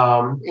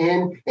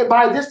 And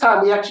by this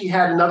time, we actually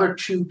had another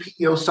 2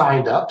 PEOs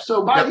signed up.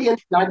 So by the end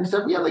of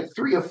 '97, we had like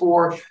 3 or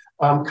 4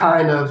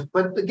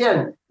 but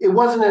again, it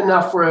wasn't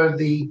enough for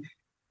the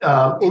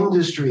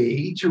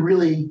industry to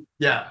really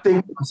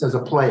think of us as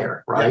a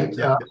player, right?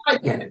 I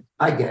get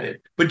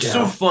it. But it's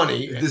so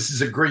funny. This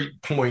is a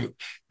great point.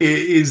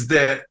 Is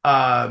that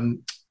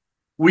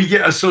we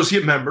get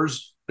associate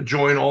members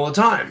join all the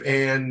time,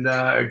 and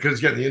because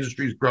again, the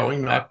industry is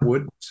growing. Knock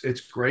wood,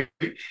 it's great.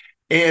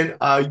 And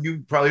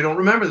you probably don't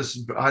remember this.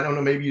 I don't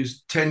know. Maybe it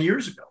was 10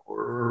 years ago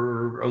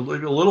or a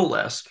little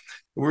less.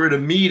 We're at a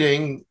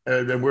meeting,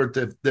 and we're at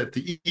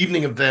the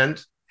evening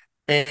event.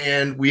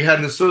 And we had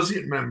an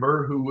associate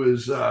member who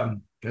was, I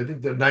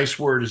think the nice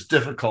word is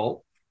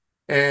difficult.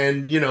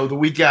 And, the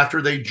week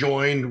after they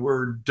joined,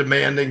 were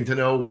demanding to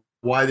know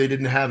why they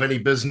didn't have any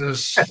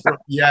business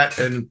yet.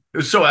 And it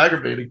was so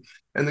aggravating.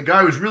 And the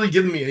guy was really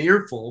giving me an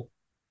earful.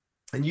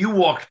 And you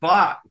walked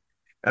by.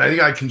 And I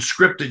think I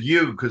conscripted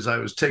you because I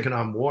was taking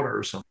on water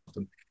or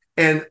something.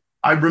 And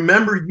I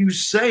remember you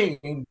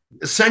saying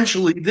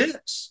essentially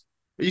this.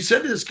 You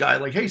said to this guy,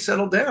 like, hey,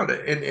 settle down.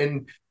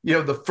 And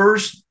the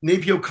first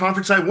NAPIO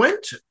conference I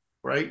went to,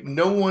 right,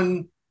 no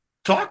one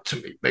talked to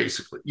me,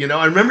 basically.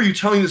 I remember you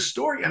telling this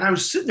story, and I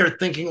was sitting there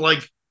thinking,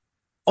 like,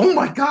 oh,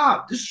 my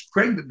God, this is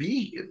Craig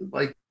Babigian.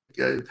 Like,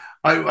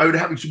 I would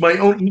have, my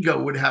own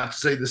ego would have to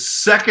say the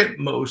second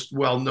most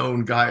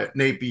well-known guy at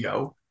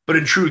NAPIO, but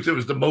in truth, it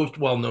was the most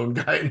well-known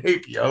guy in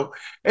APO.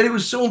 And it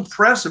was so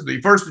impressive,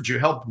 first, that you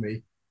helped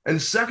me.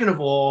 And second of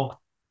all,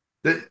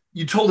 that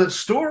you told that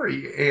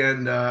story.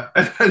 And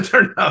it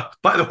turned out,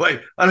 by the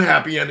way,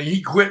 unhappy ending.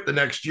 He quit the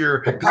next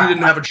year because he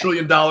didn't have $1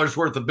 trillion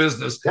worth of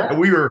business. Yeah. And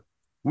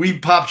we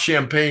popped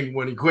champagne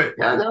when he quit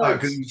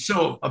because he was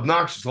so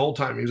obnoxious the whole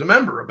time. He was a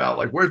member about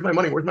like, where's my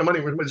money? Where's my money?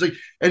 Where's my money?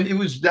 And it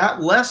was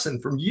that lesson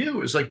from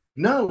you. It's like,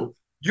 no,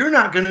 you're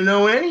not going to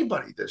know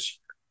anybody this year.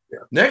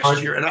 Yeah.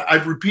 Next year, and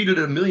I've repeated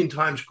it a million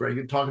times, Craig,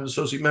 and talking to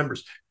associate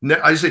members.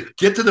 I say,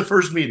 get to the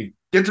first meeting.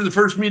 Get to the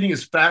first meeting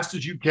as fast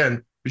as you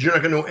can because you're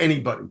not going to know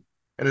anybody.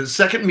 And in the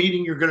second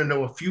meeting, you're going to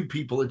know a few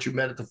people that you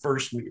met at the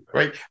first meeting,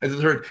 right? And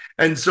the third,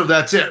 and so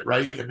that's it,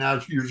 right? And now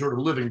you're sort of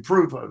living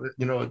proof of it,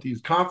 at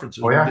these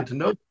conferences. You get to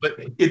know, but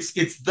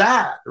it's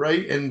that,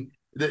 right? And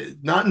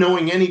not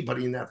knowing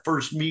anybody in that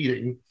first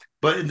meeting,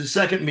 but in the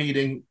second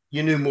meeting,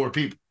 you knew more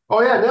people.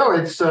 Oh yeah, no,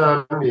 it's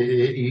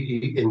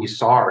and you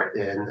saw it,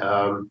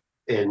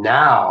 and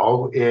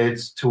now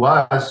it's to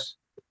us.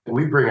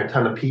 We bring a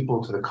ton of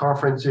people to the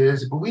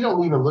conferences, but we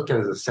don't even look at it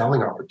as a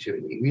selling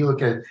opportunity. We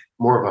look at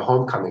more of a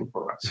homecoming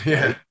for us.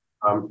 Yeah.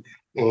 Right?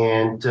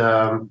 And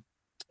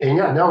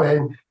yeah, no,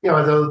 and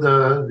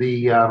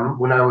the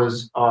when I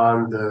was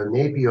on the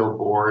NAPIO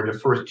board, the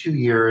first 2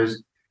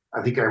 years,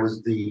 I think I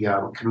was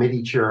the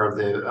committee chair of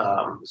the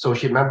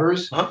associate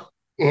members. Huh?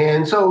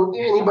 And so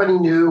anybody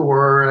new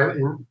or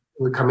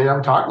would come in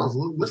and talk,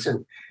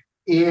 listen,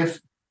 if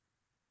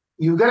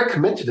you've got to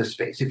commit to this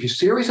space. If you're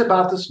serious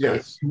about the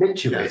space, commit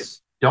to it.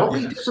 Don't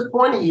be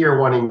disappointed year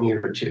one and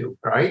year two,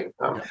 right?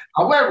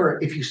 However,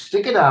 if you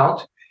stick it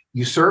out,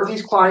 you serve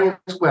these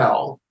clients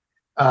well,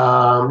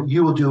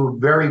 you will do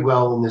very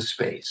well in this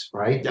space,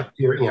 right? Yeah.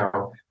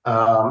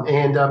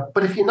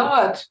 But if you're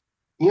not,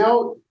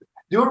 do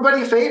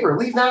everybody a favor,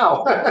 leave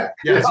now.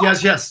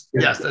 Yes.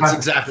 That's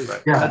exactly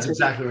right. Yeah. That's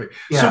exactly right.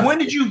 Yeah. So when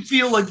did you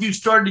feel like you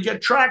started to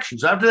get traction?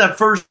 So after that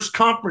first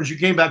conference, you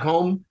came back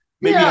home?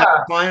 Maybe you had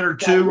a client or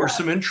two or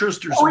some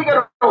interest or something. We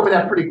got over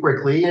that pretty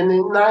quickly. And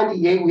in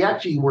 98,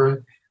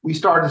 we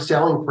started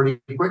selling pretty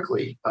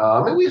quickly.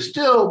 And we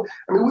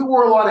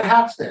wore a lot of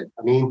hats then.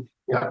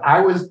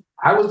 I was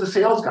the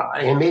sales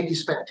guy and maybe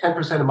spent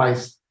 10% of my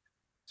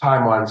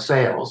time on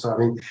sales.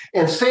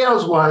 And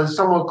sales was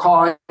someone would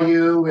call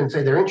you and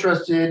say they're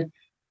interested.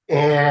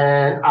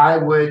 And I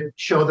would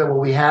show them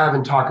what we have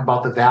and talk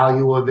about the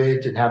value of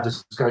it and have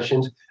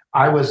discussions.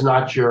 I was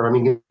not sure.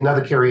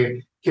 Another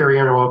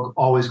carrier will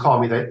always call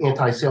me the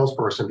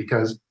anti-salesperson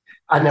because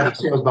I never have a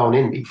sales bone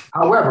in me.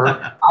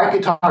 However, I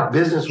could talk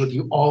business with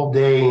you all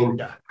day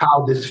and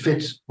how this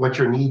fits what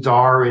your needs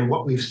are and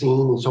what we've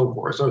seen and so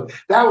forth. So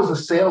that was the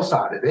sales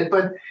side of it.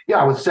 But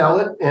I would sell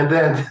it. And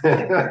then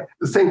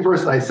the same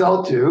person I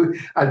sell to,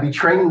 I'd be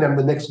training them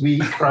the next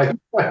week, right?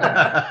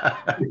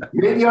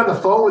 Maybe on the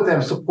phone with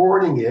them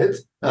supporting it.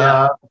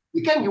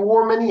 Again, you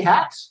wore many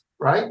hats,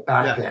 right?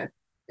 Back then.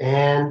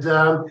 And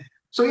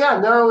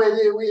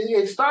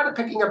it started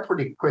picking up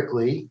pretty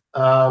quickly.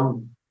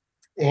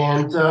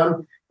 And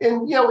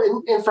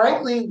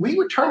frankly, we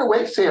would turn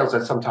away sales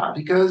at some time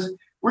because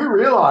we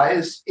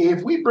realized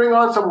if we bring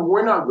on someone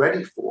we're not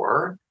ready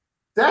for,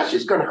 that's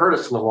just going to hurt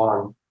us in the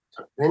long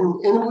term.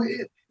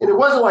 And it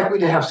wasn't like we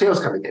didn't have sales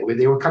coming in.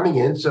 They were coming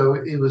in, so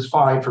it was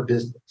fine for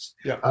business.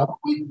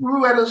 We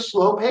grew at a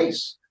slow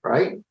pace,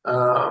 right?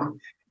 But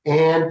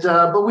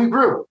we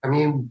grew.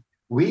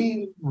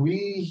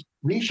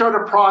 We showed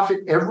a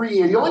profit every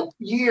year. The only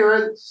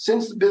year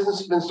since the business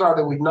has been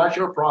started we've not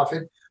shown a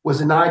profit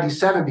was in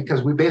 97 because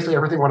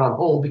everything went on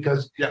hold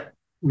because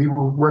we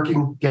were bringing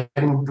on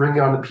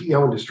the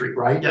PO industry,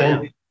 right?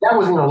 And that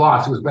wasn't a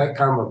loss. It was kind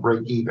of a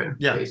break even,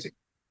 basically.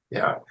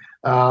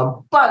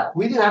 But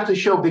we didn't have to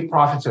show big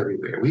profits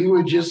everywhere. We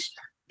were just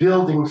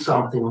building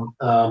something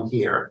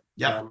here.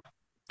 So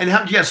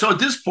at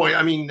this point,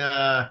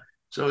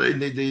 so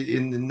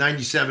in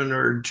 97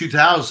 or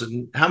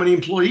 2000, how many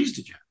employees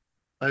did you have?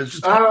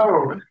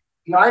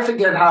 I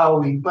forget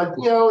how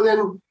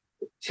then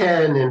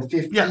 10 and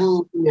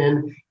 15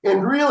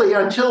 and really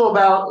until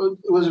about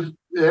it was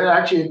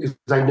actually because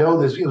I know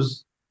this it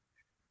was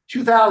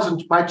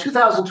 2000 by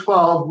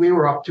 2012 we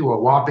were up to a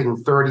whopping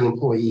 30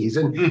 employees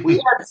and we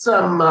had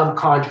some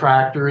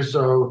contractors,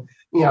 so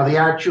the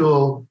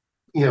actual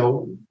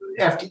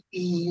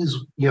FTEs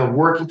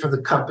working for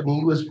the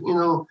company was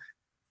low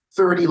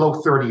 30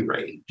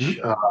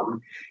 range.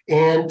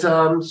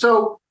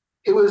 So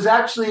it was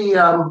actually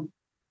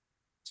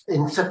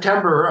in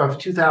September of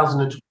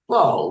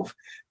 2012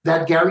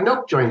 that Gary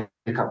Noak joined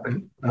the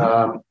company.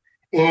 So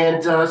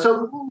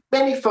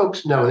many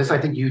folks know this, I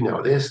think you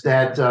know this,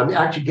 that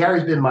actually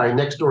Gary's been my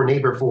next door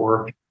neighbor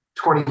for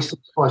 26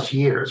 plus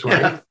years,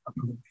 right?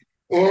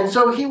 And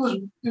so he was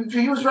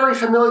very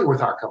familiar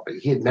with our company.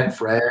 He had met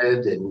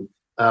Fred and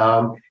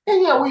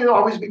we'd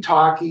always be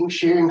talking,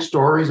 sharing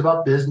stories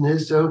about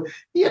business. So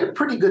he had a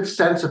pretty good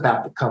sense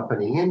about the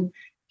company. And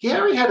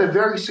Gary had a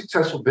very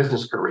successful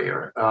business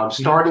career,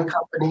 starting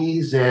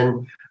companies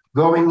and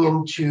going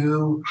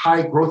into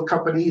high growth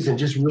companies and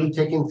just really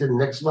taking it to the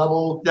next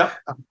level. Yep.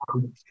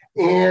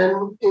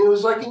 And it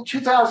was like in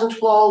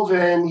 2012,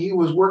 and he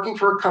was working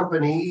for a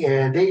company,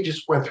 and they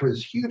just went through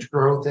this huge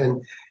growth,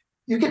 and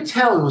you could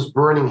tell it was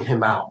burning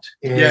him out.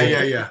 And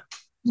Yeah.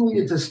 he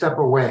needed to step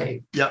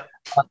away. Yep.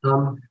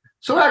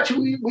 So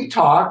actually, we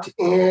talked,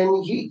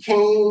 and he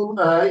came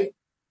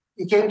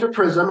to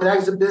Prism, and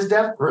he's a biz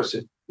dev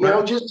person,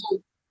 just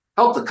to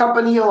help the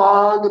company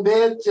along a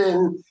bit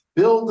and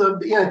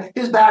build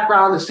his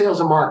background is sales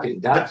and marketing.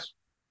 That's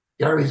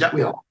Gary's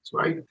wheelhouse,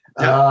 right?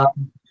 But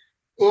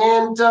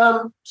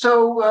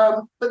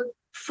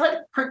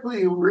Fred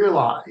quickly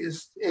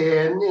realized,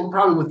 and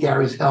probably with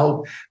Gary's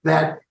help,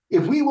 that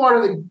if we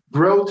wanted to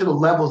grow to the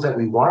levels that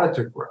we wanted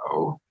to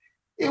grow,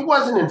 it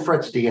wasn't in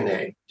Fred's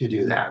DNA to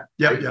do that.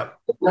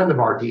 None of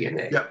our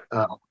DNA.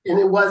 And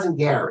it wasn't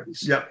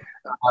Gary's.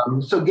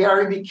 So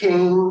Gary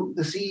became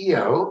the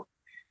CEO.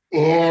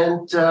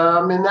 And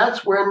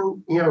that's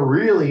when,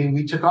 really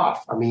we took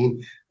off. I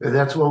mean,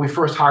 that's when we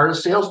first hired a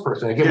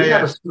salesperson. Again, we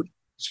had a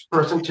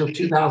salesperson until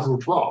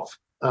 2012.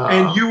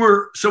 And you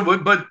were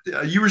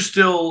you were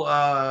still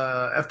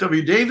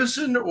FW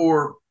Davison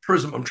or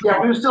Prism? We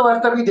were still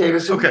FW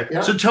Davison. Okay,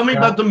 so tell me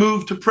about the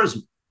move to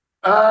Prism.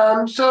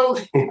 So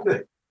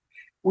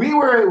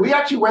we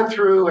actually went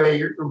through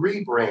a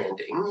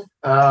rebranding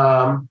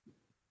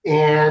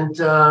and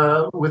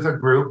with a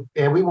group,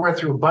 and we went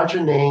through a bunch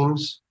of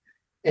names,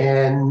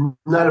 and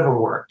none of them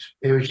worked.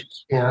 It was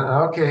just,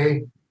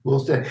 okay, we'll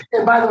stay.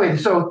 And by the way,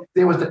 so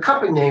there was the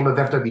company name of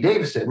FW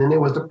Davison, and there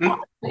was the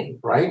product name,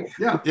 right?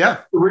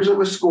 Originally it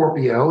was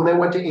Scorpio, and then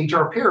went to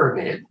HR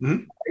Pyramid.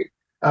 Right?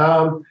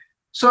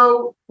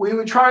 So we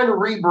were trying to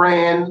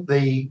rebrand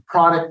the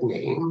product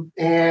name,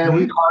 and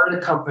we hired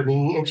a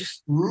company, and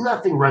just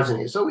nothing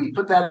resonated. So we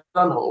put that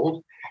on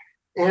hold.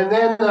 And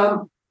then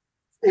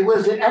it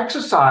was an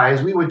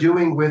exercise we were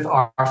doing with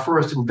our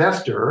first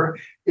investor.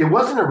 It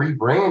wasn't a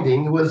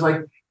rebranding. It was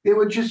like they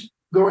were just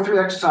going through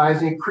the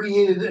exercise, and it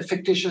created a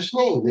fictitious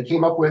name. They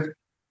came up with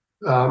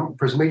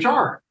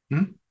PrismHR.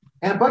 And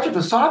a bunch of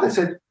us saw it and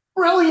said,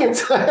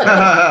 brilliant.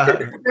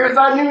 There's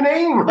our new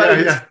name.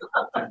 Right?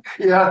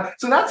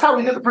 So that's how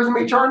we did the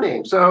PrismHR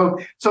name. So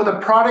the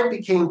product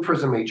became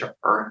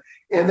PrismHR.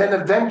 And then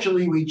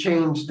eventually we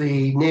changed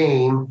the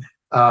name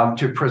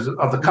to Prism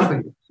of the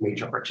company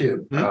PrismHR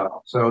too.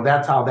 So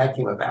that's how that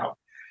came about.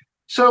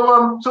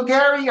 So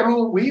Gary, I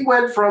mean, we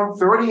went from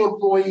 30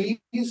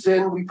 employees,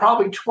 and we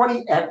probably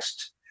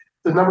 20x'd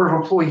the number of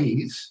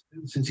employees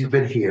since he's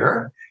been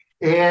here.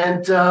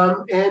 And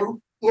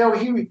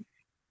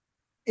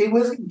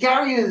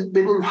Gary has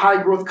been in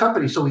high growth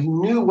companies, so he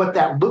knew what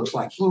that looks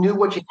like. He knew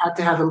what you had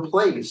to have in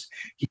place.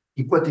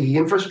 He put the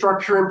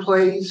infrastructure in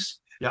place,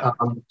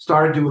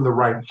 started doing the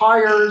right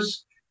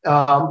hires,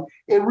 and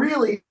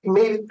really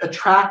made it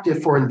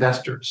attractive for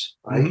investors,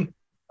 right?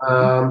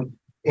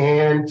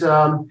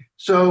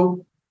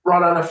 So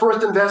brought on a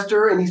first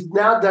investor, and he's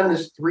now done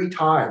this 3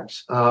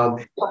 times. A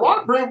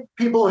lot of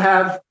people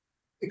have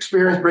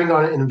experience bringing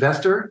on an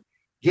investor.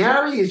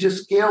 Gary has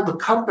just scaled the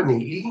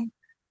company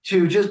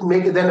to just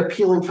make it then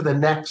appealing for the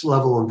next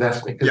level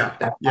investment.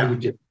 That's how you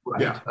do it,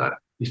 right?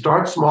 You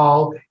start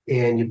small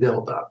and you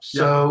build up.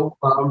 So,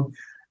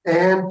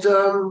 that's,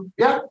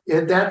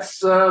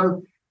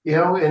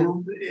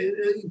 and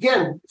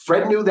again,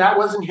 Fred knew that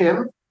wasn't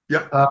him.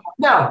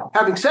 Now,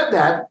 having said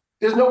that,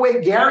 there's no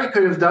way Gary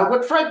could have done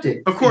what Fred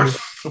did. Of course.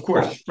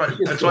 Right.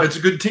 That's why it's a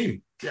good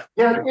team.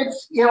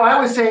 It's, I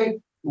always say,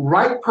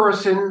 right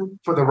person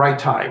for the right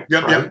time.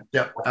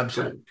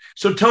 Absolutely.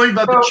 So tell me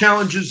about the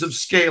challenges of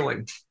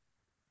scaling.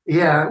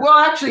 Well,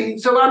 actually,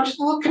 so I'm just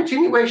a little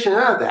continuation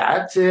of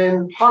that,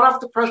 and hot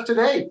off the press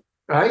today,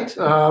 right?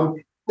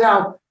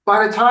 Now,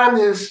 by the time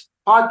this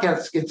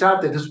podcast gets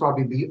out there, this will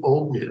probably be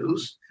old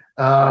news.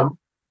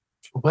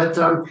 But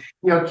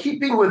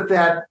keeping with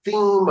that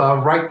theme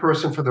of right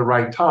person for the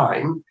right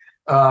time,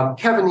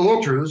 Kevin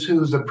Andrews,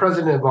 who's the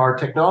president of our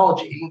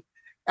technology,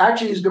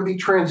 actually is going to be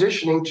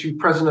transitioning to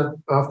president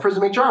of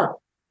PrismHR.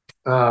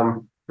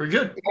 Very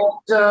good.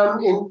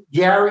 And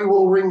Gary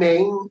will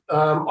remain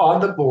on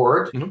the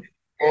board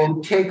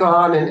and take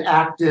on an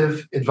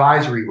active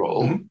advisory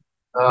role.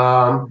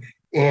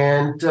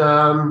 And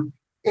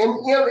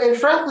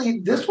frankly,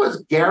 this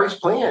was Gary's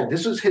plan.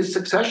 This was his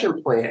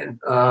succession plan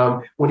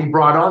when he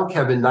brought on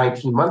Kevin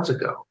 19 months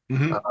ago.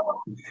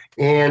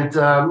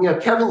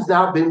 Kevin's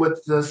now been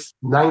with us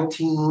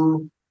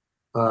 19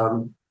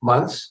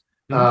 months.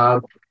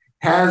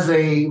 Has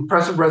a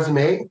impressive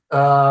resume.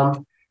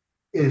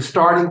 Is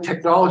starting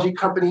technology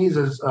companies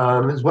as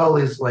well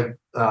as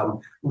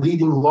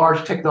leading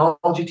large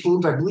technology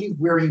teams. I believe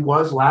where he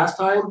was last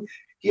time,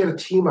 he had a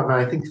team of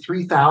I think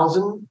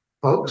 3,000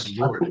 folks in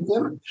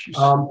the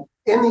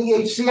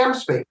HCM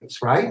space,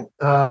 right?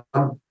 But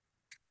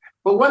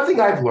one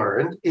thing I've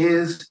learned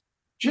is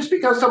just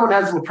because someone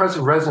has an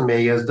impressive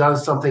resume, has done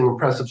something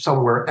impressive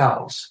somewhere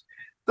else,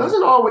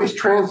 doesn't always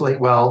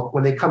translate well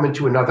when they come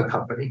into another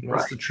company.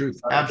 That's the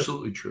truth.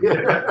 Absolutely true.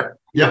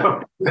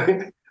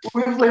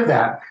 We've lived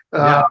that.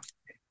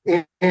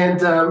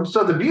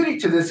 So the beauty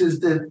to this is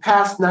the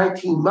past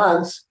 19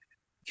 months,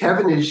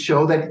 Kevin has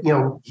shown that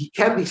he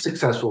can be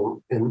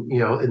successful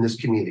in this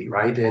community,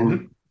 right?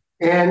 And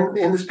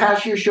this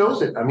past year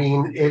shows it. I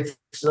mean, it's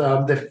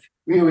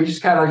we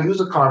just had our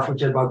user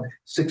conference, had about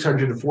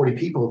 640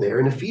 people there,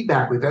 and the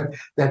feedback we've got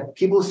that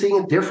people are seeing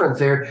a difference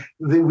there.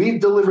 We've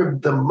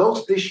delivered the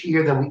most this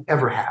year than we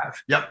ever have.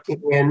 Yep.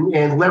 And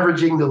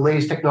leveraging the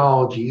latest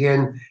technology,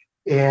 and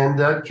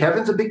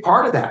Kevin's a big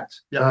part of that.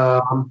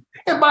 Yep.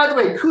 And by the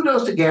way,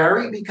 kudos to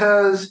Gary,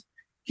 because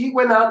he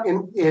went out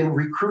and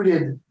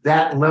recruited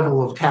that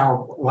level of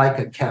talent like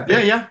a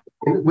Kevin. Yeah.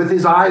 With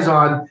his eyes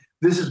on,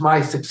 this is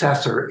my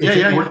successor.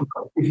 If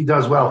he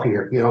does well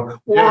here,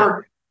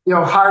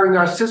 hiring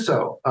our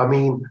CISO. I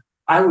mean,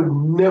 I would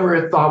never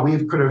have thought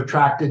we could have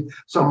attracted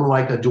someone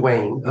like a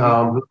Dwayne.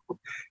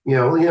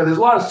 There's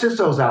a lot of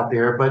CISOs out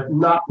there, but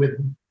not with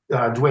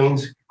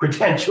Dwayne's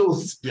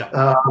credentials.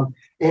 Yeah.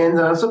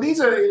 So these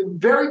are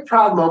very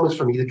proud moments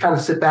for me to kind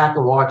of sit back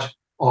and watch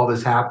all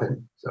this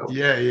happen. So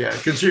yeah.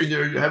 Considering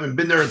you haven't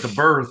been there at the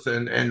birth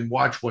and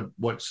watch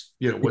what's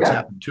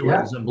happened to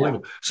it is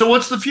unbelievable. Yeah. So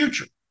what's the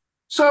future?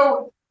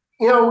 So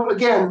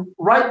again,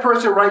 right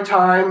person, right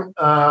time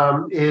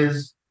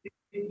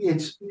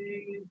it's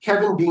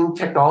Kevin being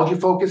technology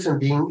focused and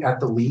being at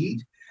the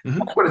lead. Mm-hmm.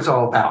 That's what it's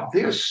all about.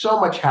 There's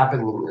so much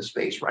happening in this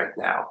space right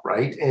now,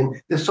 right?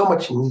 And there's so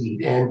much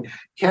need. And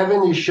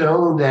Kevin has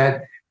shown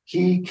that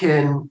he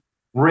can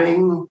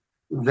bring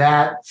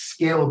that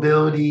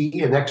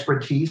scalability and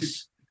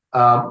expertise,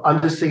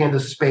 understand the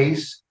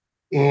space,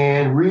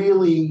 and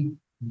really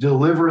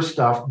deliver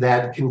stuff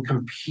that can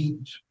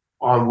compete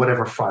on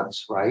whatever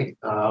fronts, right?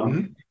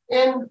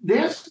 And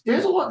there's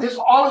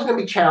always going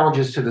to be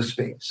challenges to the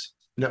space.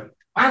 No.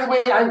 By the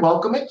way, I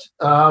welcome it.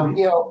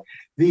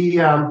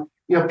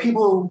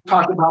 People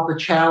talk about the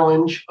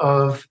challenge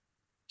of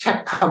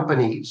tech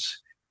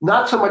companies,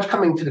 not so much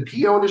coming to the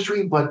PEO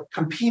industry, but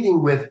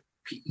competing with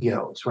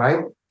PEOs,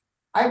 right?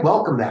 I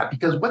welcome that,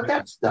 because what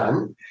that's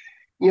done,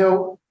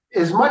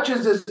 as much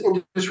as this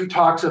industry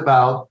talks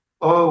about,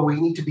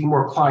 we need to be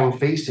more client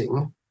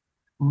facing,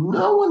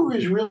 no one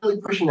was really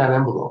pushing that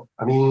envelope.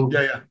 I mean,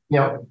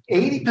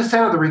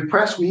 80% of the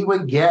requests we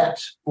would get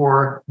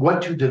for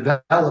what to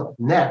develop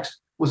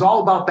next was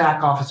all about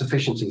back office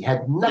efficiency.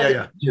 Had nothing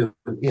to do,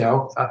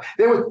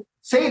 they would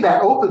say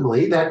that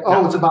openly that,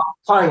 it's about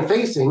client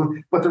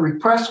facing, but the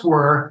requests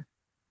were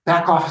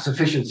back office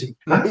efficiency,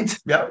 right?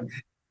 Yeah.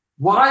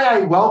 Why I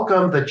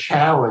welcome the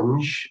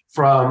challenge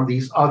from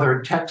these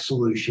other tech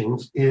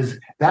solutions is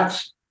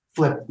that's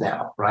flipped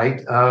now,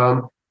 right?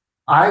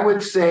 I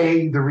would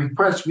say the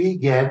requests we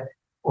get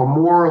are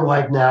more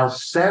like now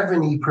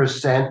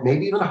 70%,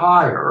 maybe even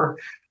higher,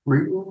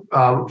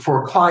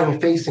 for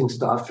client-facing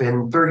stuff,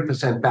 and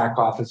 30% back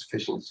office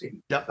efficiency.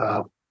 Yep.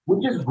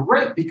 Which is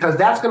great, because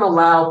that's going to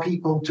allow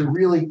people to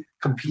really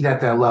compete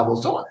at that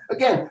level. So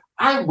again,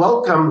 I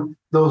welcome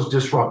those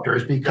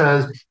disruptors,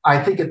 because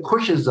I think it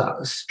pushes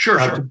us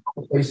to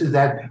places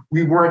that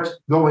we weren't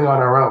going on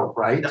our own,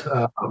 right?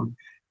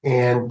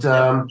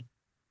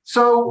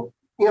 So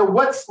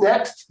what's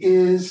next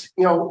is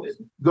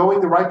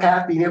going the right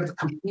path, being able to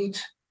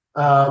compete.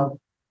 By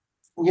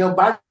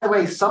the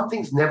way,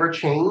 something's never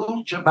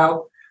changed.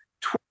 About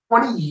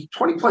 20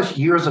 plus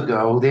years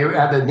ago, they were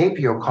at the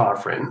NAPIO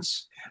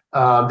conference.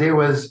 There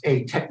was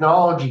a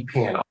technology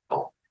panel.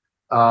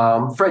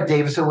 Fred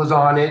Davison was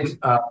on it.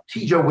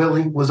 T. Joe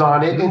Willie was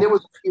on it, and there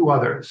was a few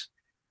others.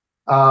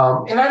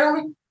 And I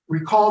don't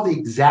recall the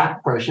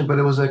exact question, but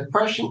it was a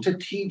question to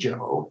T.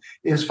 Joe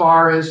as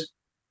far as,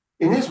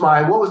 in his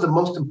mind, what was the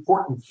most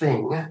important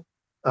thing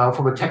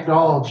from a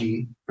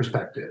technology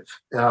perspective?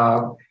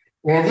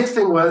 And his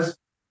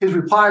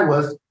reply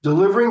was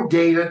delivering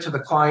data to the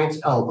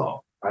client's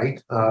elbow,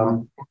 right?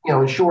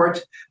 In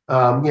short,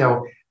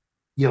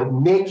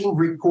 making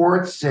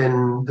reports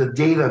and the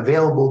data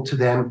available to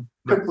them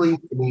quickly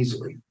and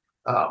easily.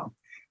 That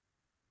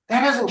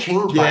hasn't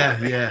changed.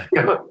 Yeah.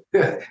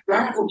 That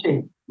hasn't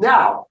changed.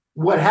 Now,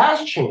 what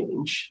has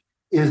changed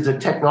is the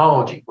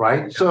technology,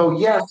 right? So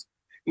yes,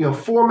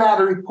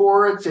 formatted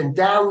reports and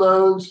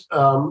downloads,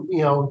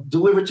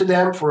 delivered to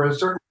them for a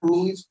certain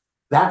needs,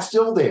 that's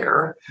still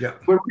there. Yeah.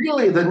 But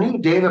really, the new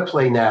data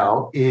play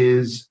now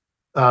is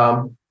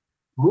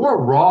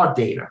more raw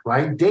data,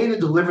 right? Data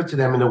delivered to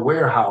them in a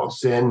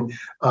warehouse, and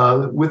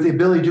with the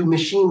ability to do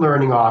machine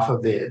learning off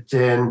of it,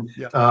 and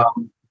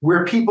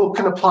where people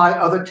can apply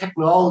other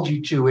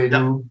technology to it. Yeah.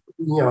 And,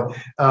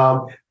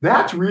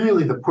 that's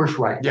really the push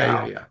right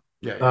now.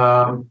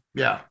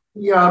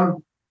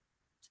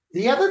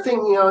 The other thing,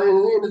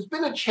 and it's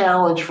been a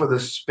challenge for the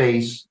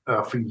space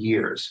for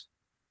years.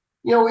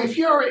 If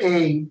you're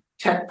a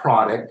tech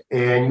product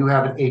and you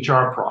have an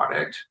HR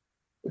product,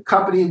 the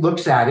company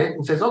looks at it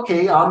and says,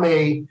 okay, I'm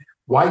a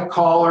white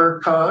collar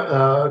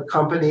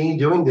company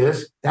doing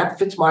this. That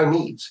fits my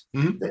needs.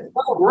 Mm-hmm. It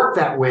doesn't work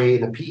that way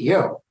in the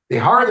PEO. They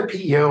hire the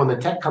PEO and the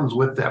tech comes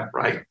with them,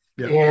 right?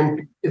 Yeah.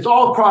 And it's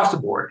all across the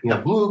board,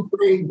 blue,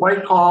 gray,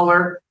 white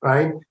collar,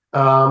 right?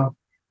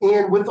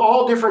 And with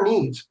all different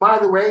needs. By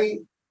the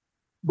way,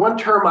 one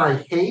term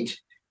I hate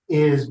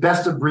is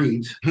best of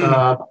breed.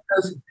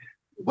 Because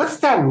what's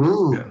that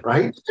mean,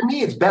 right? To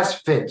me, it's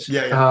best fit.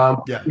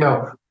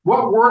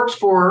 What works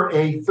for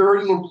a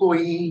 30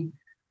 employee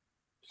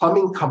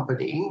plumbing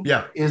company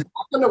is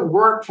not going to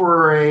work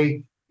for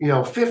a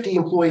 50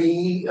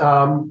 employee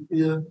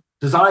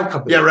design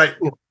company.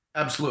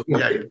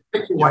 Absolutely.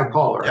 Pick your white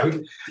collar, right?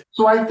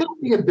 So I think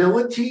the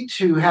ability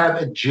to have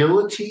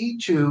agility,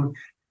 to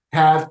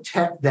have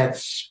tech that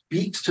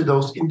speaks to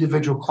those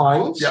individual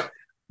clients, I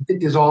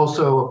think is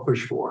also a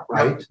push for,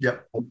 right?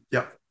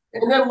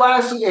 And then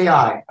lastly,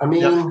 AI. I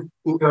mean,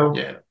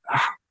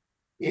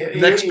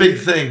 next big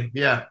thing.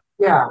 Yeah.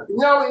 And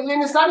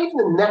it's not even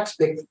the next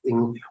big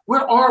thing.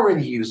 We're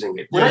already using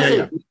it. When I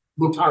say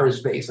the entire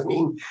space, I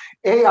mean,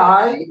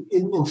 AI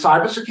in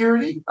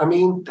cybersecurity, I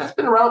mean, that's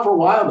been around for a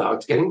while now.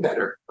 It's getting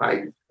better,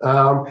 right?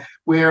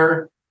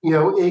 Where,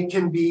 it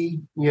can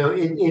be,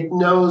 it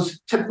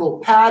knows typical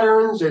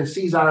patterns and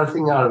sees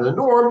anything out of the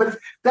norm, but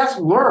that's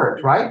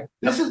learned, right?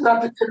 This is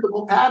not the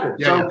typical pattern.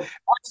 So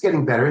that's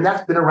getting better, and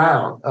that's been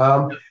around.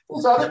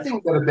 There's other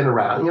things that have been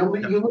around.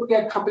 You look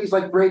at companies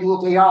like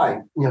Gradient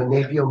AI,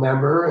 NAPIO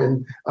member,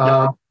 and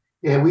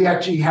we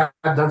actually have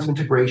done some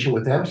integration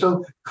with them.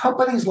 So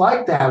companies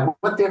like that,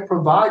 what they're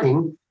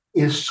providing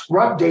is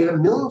scrub data,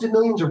 millions and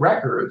millions of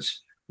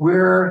records,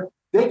 where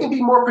they can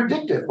be more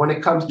predictive when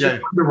it comes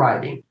to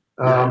underwriting.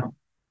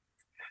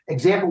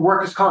 Example,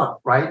 workers' comp,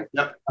 right?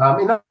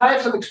 And I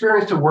have some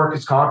experience to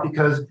workers' comp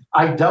because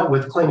I dealt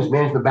with claims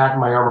management back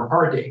in my armored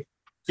car day.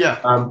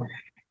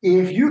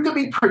 If you could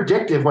be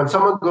predictive when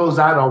someone goes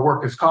out on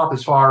workers' comp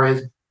as far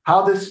as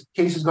how this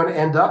case is going to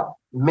end up,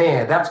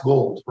 man, that's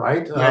gold,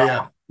 right?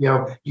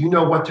 You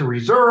know what to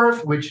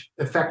reserve, which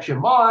affects your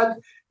mod.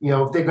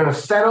 If they're going to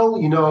settle,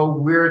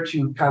 where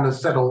to kind of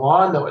settle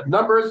on, know what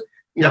numbers,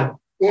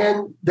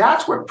 and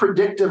that's what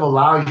predictive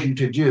allows you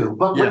to do.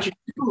 But what you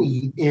do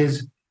need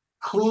is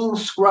clean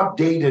scrub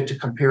data to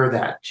compare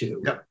that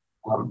to.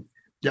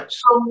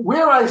 So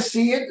where I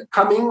see it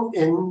coming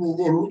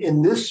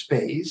in this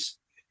space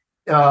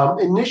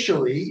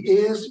initially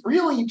is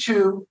really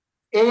to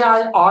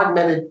AI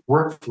augmented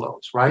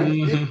workflows, right?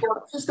 It's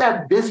just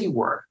that busy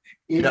work.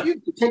 If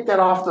you take that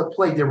off the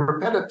plate, the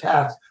repetitive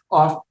tasks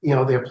off,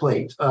 their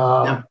plate,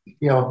 the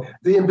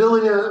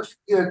ability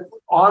to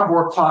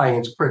onboard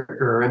clients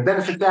quicker and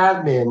benefit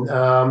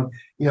admin,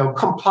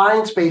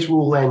 compliance-based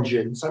rule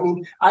engines. I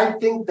mean, I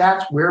think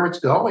that's where it's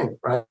going,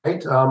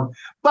 right?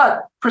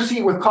 But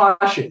proceed with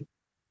caution.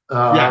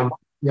 We're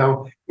doing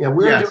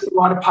a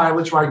lot of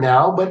pilots right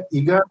now, but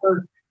you got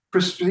to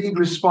proceed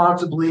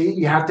responsibly.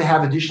 You have to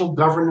have additional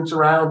governance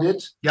around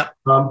it.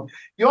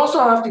 You also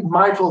have to be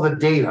mindful of the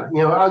data.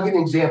 I'll give you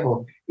an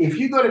example. If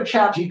you go to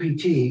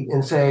ChatGPT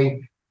and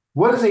say,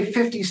 what is a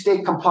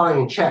 50-state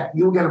compliant check?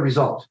 You'll get a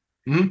result.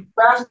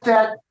 Ask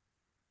that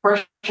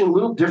question a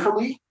little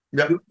differently,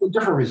 you'll get a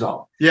different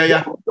result.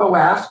 Go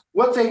ask,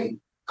 what's a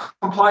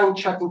compliant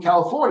check in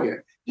California?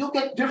 You'll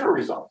get different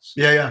results.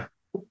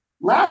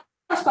 Last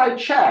I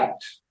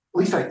checked, at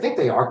least I think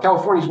they are,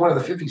 California is one of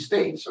the 50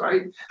 states,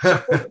 right?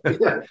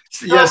 Still,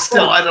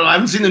 I don't know. I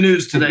haven't seen the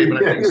news today,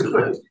 but I think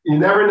so. You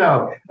never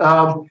know.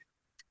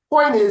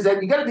 Point is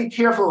that you got to be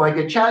careful. Like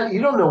a chat,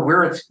 you don't know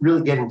where it's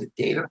really getting the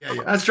data.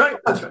 That's right.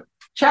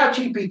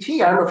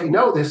 ChatGPT, I don't know if you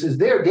know this, is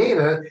their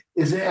data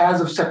is as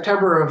of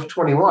September of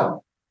 21.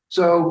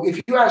 So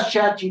if you ask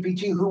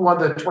ChatGPT who won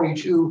the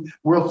 22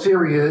 World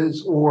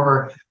Series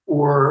or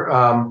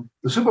the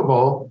Super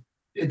Bowl,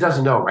 it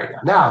doesn't know right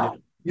now. Now,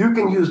 you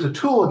can use the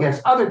tool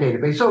against other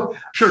databases. So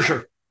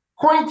sure.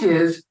 Point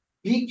is,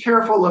 be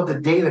careful of the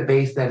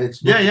database that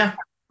it's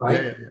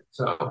right?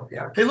 So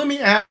Hey, let me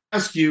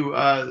ask you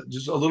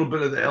just a little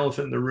bit of the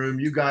elephant in the room.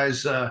 You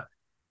guys went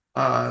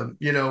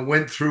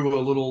through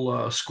a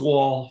little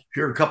squall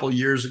here a couple of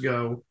years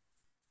ago.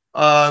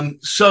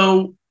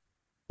 So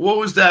what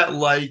was that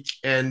like,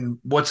 and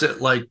what's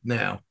it like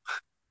now?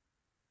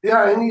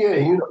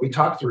 We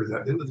talked through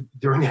that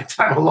during that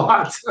time a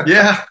lot.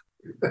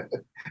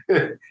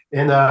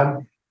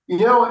 And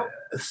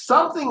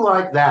something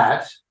like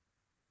that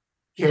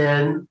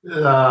can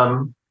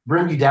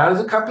bring you down as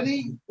a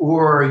company,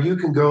 or you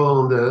can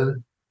go in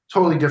the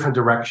totally different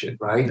direction,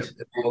 right?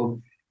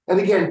 And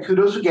again,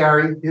 kudos to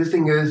Gary. His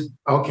thing is,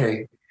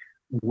 okay,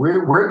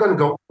 we're going to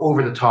go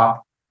over the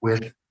top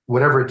with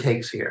whatever it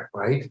takes here,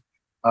 right?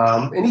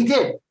 And he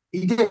did.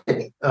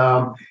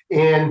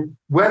 And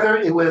whether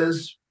it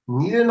was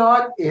needed or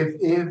not, if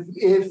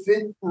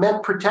it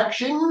meant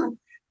protection,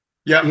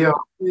 you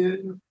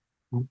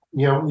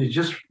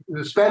just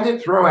spend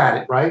it, throw at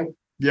it, right?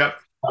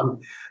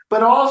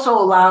 But also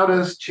allowed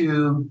us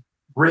to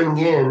bring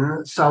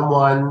in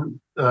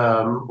someone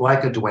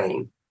like a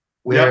Dwayne,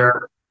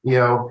 where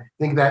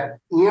think that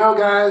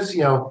guys,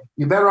 you're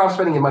better off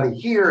spending your money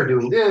here or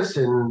doing this,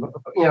 and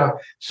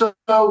so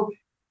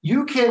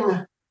you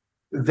can.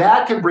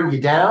 That can bring you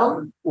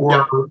down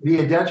or be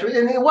a detriment,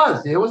 and it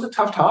was a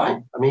tough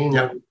time. I mean,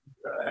 I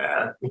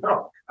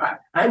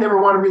never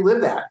want to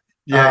relive that.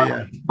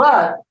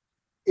 But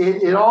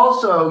it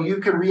also, you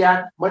can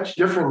react much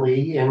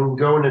differently and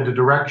go in the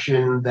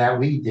direction that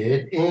we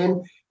did.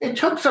 And it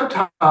took some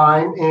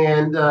time,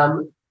 and at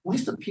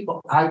least the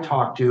people I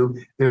talk to,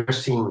 they're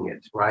seeing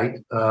it, right?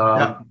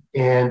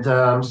 And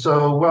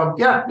so, well,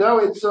 yeah, no,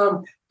 it's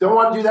don't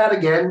want to do that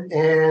again.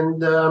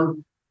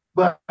 And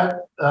but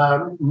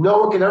no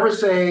one can ever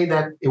say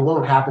that it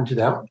won't happen to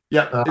them.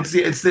 Yeah,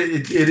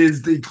 it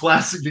is the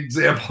classic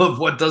example of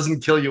what doesn't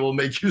kill you will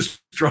make you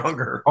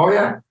stronger. Oh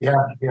yeah, yeah,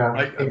 yeah.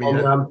 Right? I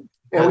mean,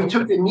 and we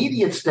took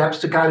immediate steps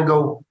to kind of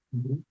go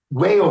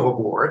way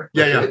overboard.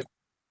 Yeah.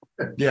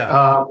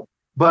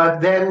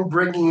 But then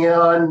bringing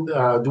on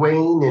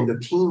Dwayne and the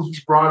team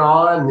he's brought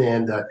on,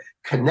 and the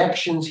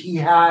connections he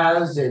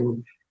has,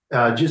 and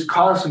just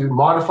constantly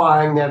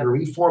modifying that and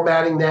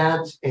reformatting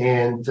that.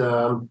 And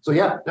so,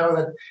 yeah, no,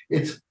 that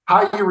it's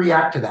how you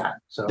react to that.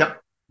 So,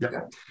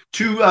 yeah.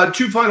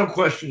 Two final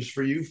questions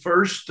for you.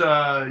 First,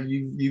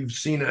 you've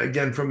seen it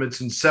again from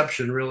its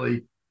inception,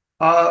 really.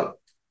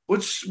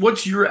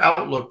 What's your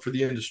outlook for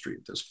the industry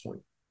at this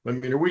point? I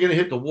mean, are we going to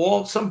hit the wall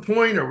at some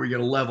point? Are we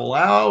going to level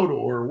out,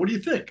 or what do you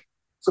think?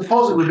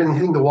 Supposedly we've been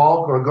hitting the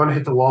wall, or going to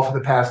hit the wall for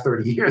the past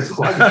 30 years.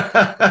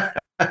 I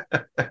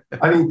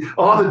mean,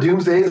 all the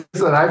doomsdays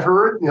that I've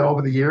heard,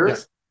 over the years.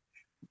 Yes.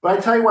 But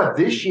I tell you what,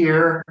 this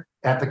year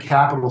at the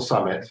Capital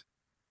Summit,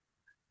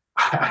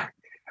 I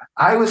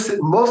was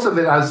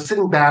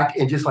sitting back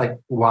and just like,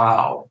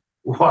 wow,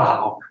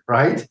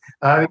 right?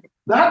 Not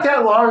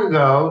that long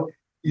ago,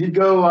 you'd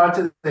go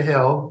onto the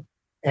Hill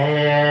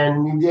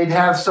and they'd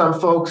have some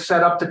folks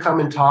set up to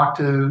come and talk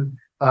to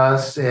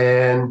us,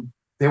 and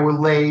they were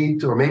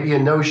late, or maybe a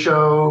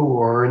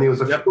no-show, and there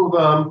was a few of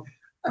them.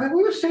 I mean,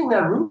 we were seeing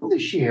that room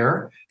this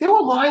year. They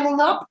were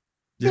lining up.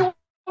 Yeah.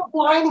 They were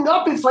lining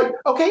up. It's like,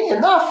 okay,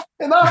 enough.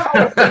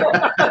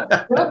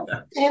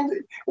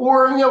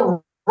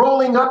 Or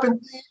rolling up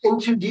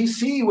into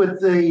DC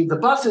with the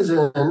buses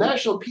and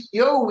National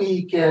PEO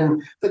Week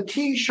and the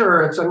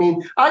T-shirts. I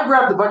mean, I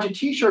grabbed a bunch of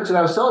T-shirts and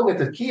I was selling at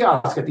the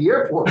kiosk at the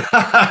airport.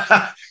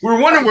 We're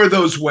wondering where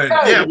those went.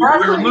 Yeah,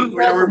 exactly.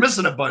 we're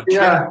missing a bunch.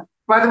 Yeah.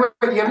 By the way,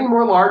 do you have any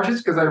more larges?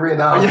 Because I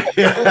ran out.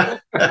 Yeah.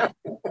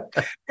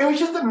 It was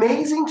just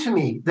amazing to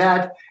me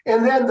that,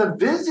 and then the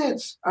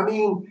visits. I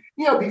mean,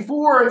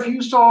 before, if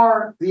you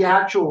saw the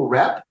actual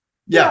rep,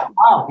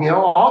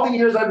 wow, all the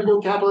years I've been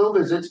doing Capitol Hill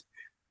visits,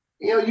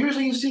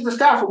 usually you see the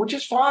staffer, which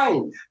is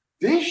fine.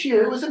 This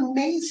year it was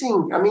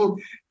amazing. I mean,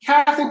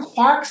 Catherine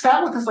Clark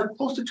sat with us like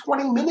close to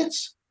 20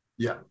 minutes.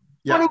 Yeah.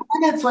 20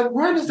 minutes. Like,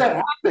 where does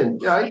that happen?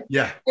 Right?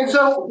 Yeah. And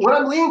so what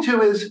I'm leaning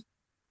to is,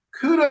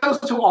 kudos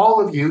to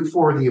all of you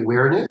for the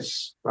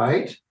awareness,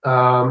 right?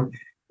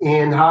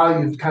 And how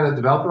you've kind of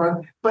developed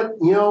around. But,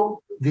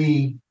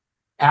 the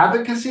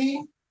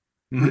advocacy,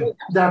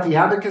 not the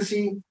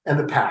advocacy and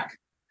the PAC.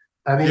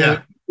 I mean,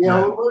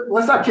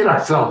 let's not kid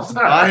ourselves.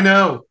 I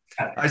know.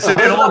 I say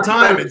it all the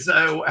time. It's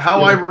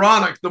how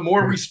ironic. The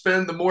more we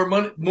spend, the more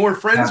money, more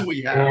friends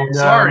we have. And,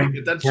 sorry,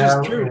 but that's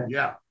just true.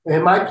 Yeah.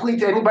 And my plea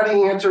to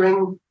anybody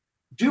answering,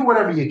 do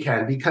whatever you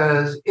can,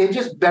 because it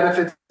just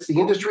benefits the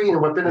industry, and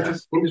what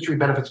benefits the industry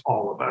benefits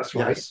all of us,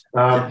 right?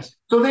 Yes.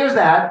 So there's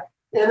that.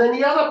 And then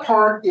the other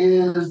part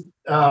is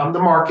the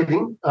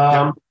marketing.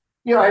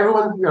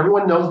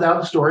 Everyone knows now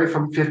the story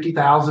from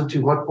 50,000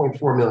 to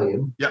 1.4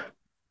 million. Yep.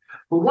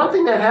 But one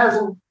thing that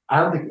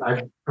I don't think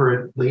I've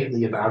heard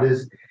lately about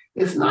is,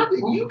 it's not,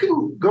 you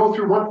can go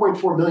through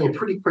 1.4 million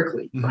pretty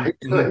quickly, right?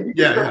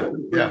 Yeah.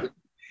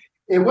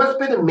 And what's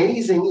been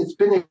amazing, it's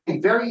been a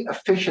very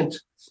efficient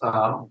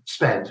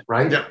spend,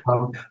 right? Yep.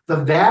 The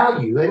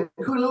value, and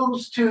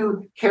kudos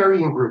to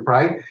Carrying Group,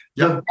 right?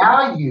 Yep. The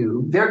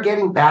value they're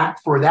getting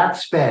back for that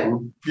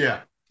spend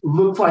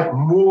looks like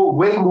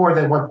way more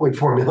than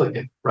 1.4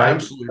 million, right?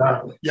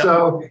 Absolutely.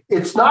 So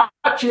it's not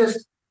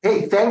just,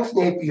 hey, thanks,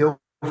 Napier,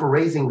 for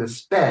raising the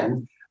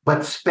spend,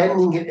 but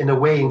spending it in a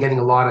way and getting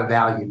a lot of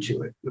value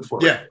to it.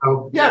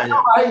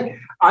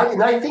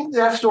 I think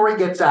that story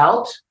gets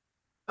out.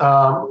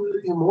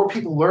 More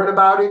people learn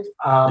about it.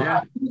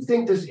 I do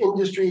think this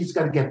industry's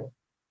got to get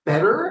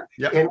better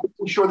and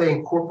making sure they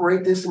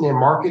incorporate this in their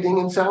marketing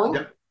and selling.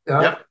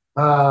 And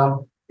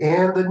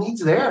the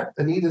need's there.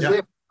 The need is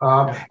there.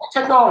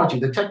 Technology.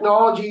 The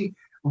technology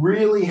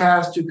really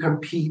has to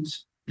compete.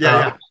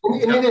 And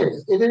it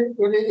is.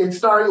 It's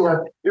starting.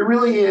 It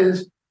really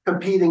is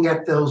competing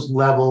at those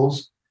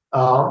levels.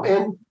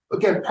 And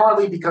again,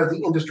 partly because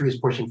the industry is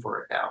pushing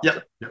for it now.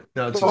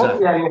 No, so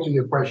hopefully I answered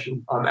your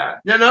question on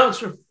that. Yeah, no, it's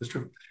true. It's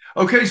true.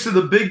 Okay, so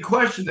the big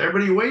question that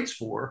everybody waits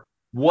for: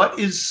 what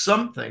is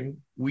something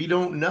we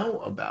don't know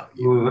about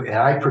you? Ooh, and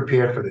I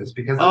prepared for this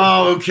because.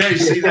 Oh, okay.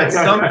 See, that's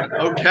something.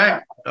 Okay,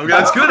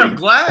 that's good. I'm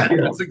glad.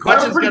 The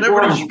question's got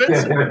everybody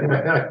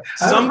schwitzing.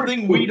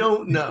 Something we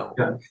don't know.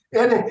 And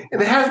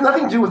it has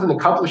nothing to do with an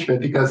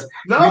accomplishment, because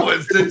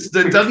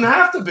it doesn't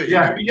have to be.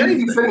 Yeah, you've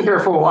been sitting here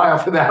for a while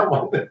for that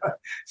one.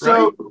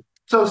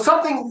 So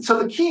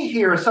the key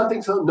here is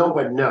something so no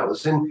one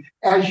knows. And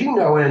as you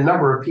know, and a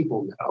number of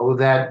people know,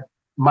 that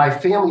my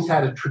family's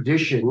had a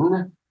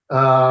tradition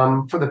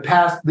for the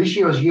past, this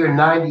year was year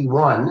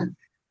 91,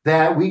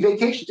 that we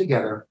vacation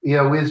together.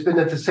 We've been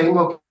at the same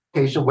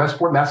location,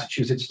 Westport,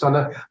 Massachusetts. It's on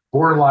the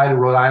borderline of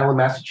Rhode Island,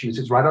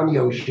 Massachusetts, right on the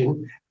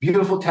ocean.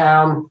 Beautiful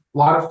town, a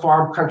lot of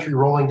farm country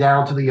rolling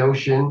down to the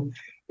ocean.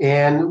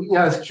 And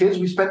as kids,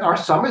 we spent our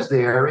summers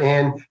there.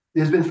 And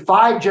there's been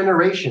 5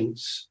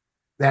 generations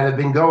that have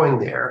been going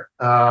there.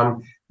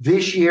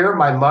 This year,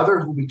 my mother,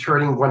 who will be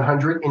turning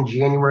 100 in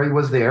January,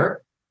 was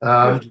there.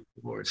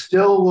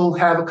 Still will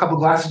have a couple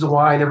glasses of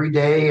wine every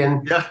day.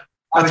 And yeah,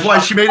 that's why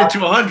she made it to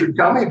 100.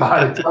 Tell me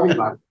about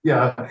it.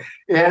 Yeah.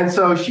 And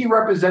so she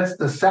represents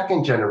the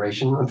 2nd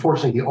generation,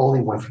 unfortunately, the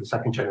only one from the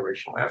 2nd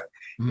generation left.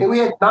 Mm-hmm. And we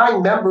had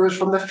 9 members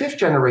from the 5th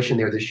generation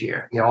there this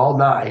year, all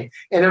 9,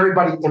 and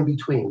everybody in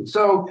between.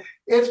 So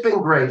it's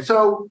been great.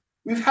 So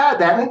we've had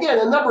that. And again,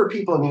 a number of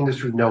people in the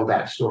industry know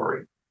that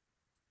story.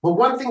 But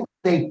one thing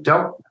they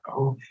don't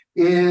know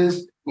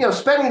is,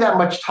 spending that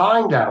much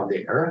time down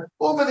there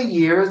over the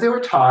years, there were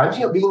times,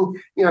 being,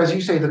 as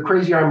you say, the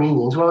crazy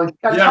Armenians. Well,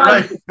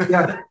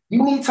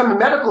 you need some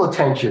medical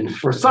attention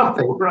for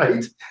something,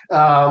 right?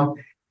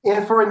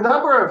 And for a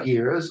number of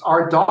years,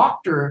 our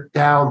doctor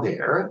down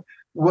there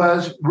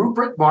was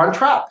Rupert Von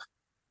Trapp.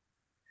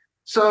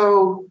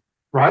 So,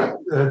 right?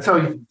 Von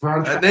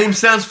Trapp. That name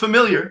sounds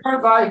familiar.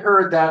 Have I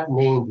heard that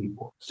name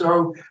before?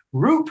 So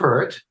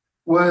Rupert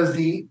was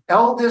the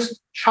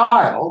eldest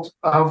child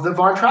of the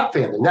Von Trapp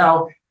family.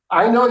 Now,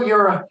 I know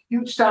you're a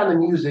huge Sound of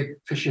Music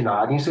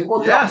aficionado. And you say,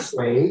 well, yes.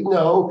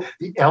 No,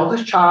 the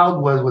eldest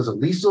child was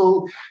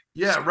Liesl.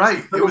 Yeah,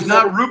 right. It was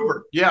not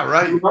Rupert. Yeah,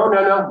 right.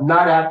 No,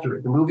 not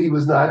accurate. The movie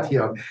was not,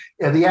 the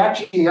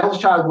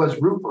eldest child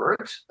was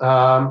Rupert.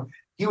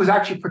 He was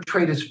actually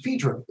portrayed as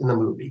Friedrich in the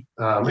movie.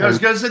 I was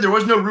going to say, there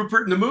was no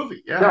Rupert in the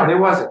movie. Yeah. No, there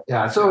wasn't.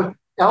 Yeah. So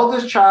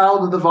eldest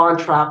child of the Von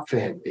Trapp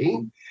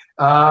family.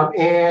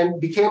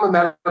 And became a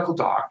medical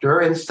doctor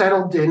and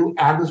settled in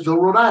Adamsville,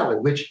 Rhode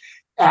Island, which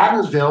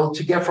Adamsville,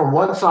 to get from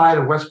one side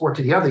of Westport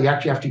to the other, you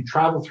actually have to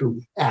travel through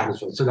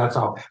Adamsville. So that's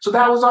all. So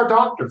that was our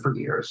doctor for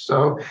years.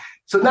 So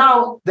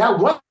now that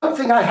one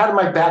thing I had in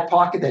my back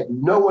pocket that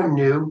no one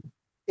knew,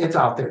 it's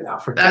out there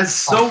now. That's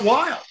so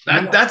wild.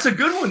 That's a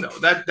good one, though.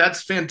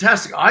 That's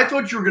fantastic. I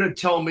thought you were going to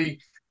tell me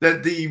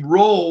that the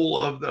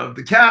role of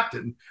the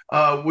captain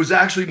was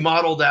actually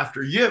modeled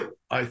after you,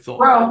 I thought.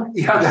 Well,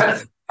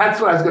 yeah, that's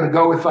what I was going to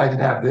go with if I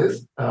didn't have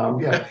this. No,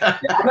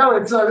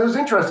 it was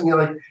interesting.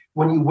 Like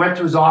when you went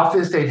to his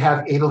office, they'd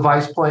have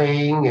Edelweiss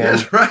playing. And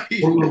that's right.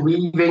 When you were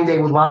leaving, they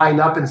would line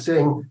up and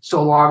sing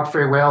 "So long,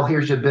 farewell,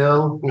 here's your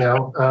bill."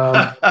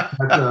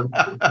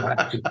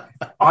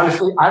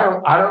 Honestly,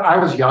 I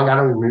was young. I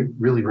don't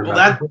really remember.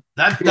 Well,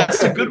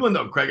 that's a good one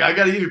though, Craig. I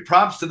got to give you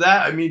props to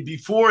that. I mean,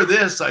 before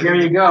this, there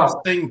you go.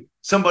 The thing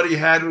somebody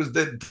had was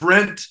that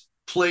Brent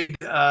played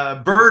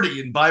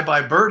Birdie and Bye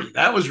Bye Birdie.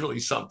 That was really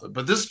something.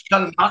 But this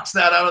kind of knocks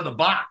that out of the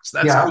box.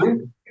 That's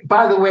good.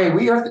 By the way,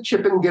 we have to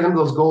chip in and get him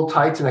those gold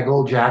tights and a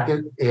gold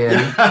jacket.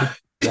 And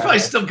I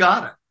still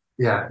got it.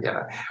 Yeah.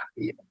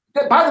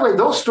 By the way,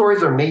 those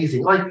stories are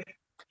amazing. Like,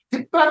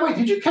 by the way,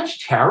 did you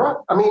catch Tara?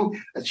 I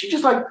mean, she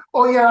just like,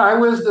 oh yeah, I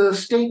was the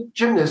state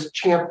gymnast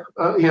champ.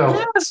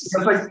 Yes.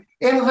 And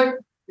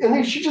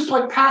then she just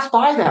like passed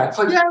by that. It's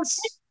like, yes.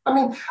 I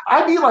mean,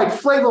 I'd be like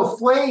Flavor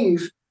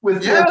Flav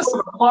with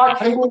the clock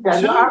hanging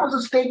down. I was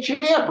a state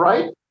champ,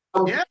 right?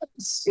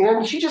 Yes.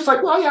 And she just like,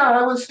 oh yeah,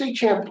 I was state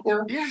champ.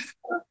 Yeah.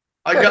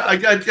 I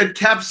got at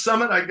Cap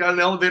Summit. I got an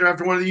elevator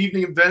after one of the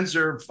evening events.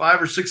 There were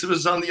 5 or 6 of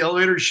us on the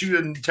elevator. She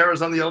and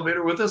Tara's on the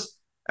elevator with us.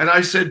 And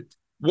I said,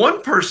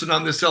 one person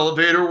on this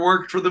elevator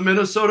worked for the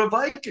Minnesota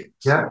Vikings.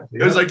 Yeah.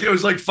 It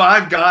was like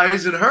 5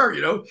 guys and her,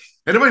 And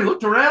everybody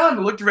looked around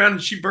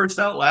and she burst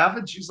out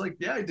laughing. She's like,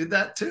 yeah, I did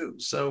that too.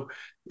 So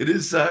it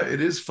is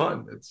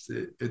fun. It's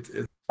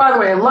By the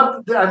way, I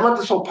love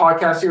this whole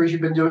podcast series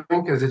you've been doing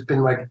because it's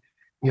been like,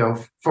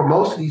 for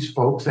most of these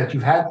folks that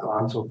you've had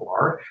on so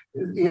far,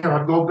 I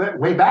go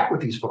way back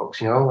with these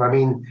folks. I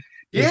mean,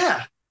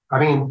 yeah.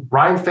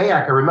 Brian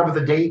Fayak, I remember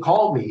the day he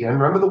called me and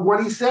remember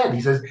what he said.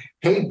 He says,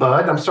 "Hey,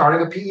 bud, I'm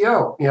starting a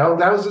PO."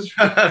 That was his.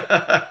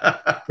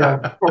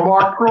 Or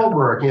Mark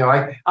Perlberg.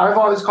 I've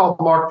always called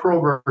Mark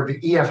Perlberg the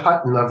E.F.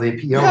 Hutton of the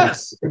PO.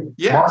 Yes.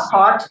 Mark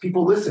talks,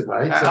 people listen,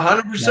 right?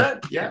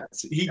 100%.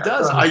 Yes, he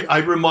does. I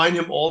remind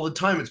him all the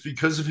time. It's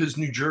because of his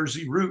New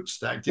Jersey roots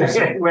that gives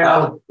him.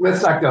 Well,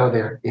 let's not go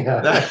there.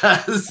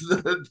 Yeah.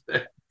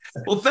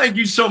 Well, thank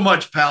you so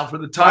much, pal, for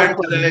the time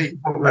today.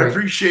 I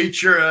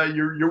appreciate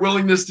your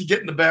willingness to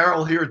get in the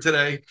barrel here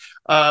today.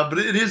 But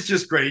it is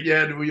just great.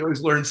 Yeah, we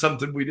always learn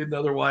something we didn't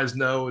otherwise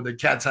know. The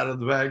cat's out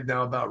of the bag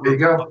now about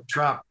Rupert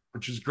Trapp,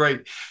 which is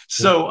great.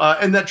 So,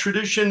 and that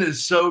tradition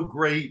is so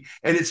great,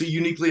 and it's a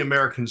uniquely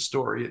American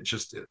story. It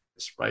just is.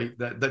 Right,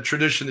 that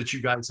tradition that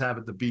you guys have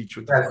at the beach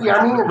with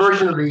the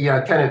version of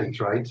the Kennedys,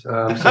 right?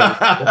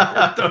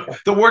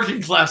 The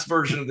working class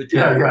version of the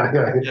Kennedys. Yeah,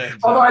 exactly.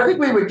 Although I think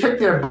we would kick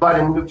their butt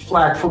in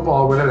flag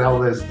football, whatever the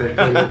hell it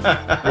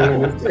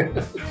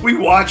is. We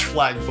watch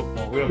flag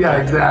football.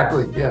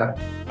 Exactly. Yeah.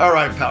 All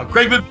right, pal.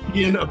 Craig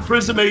Babigian of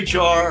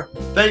PrismHR.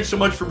 Thanks so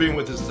much for being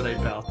with us today,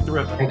 pal.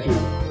 Terrific. Thank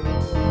you.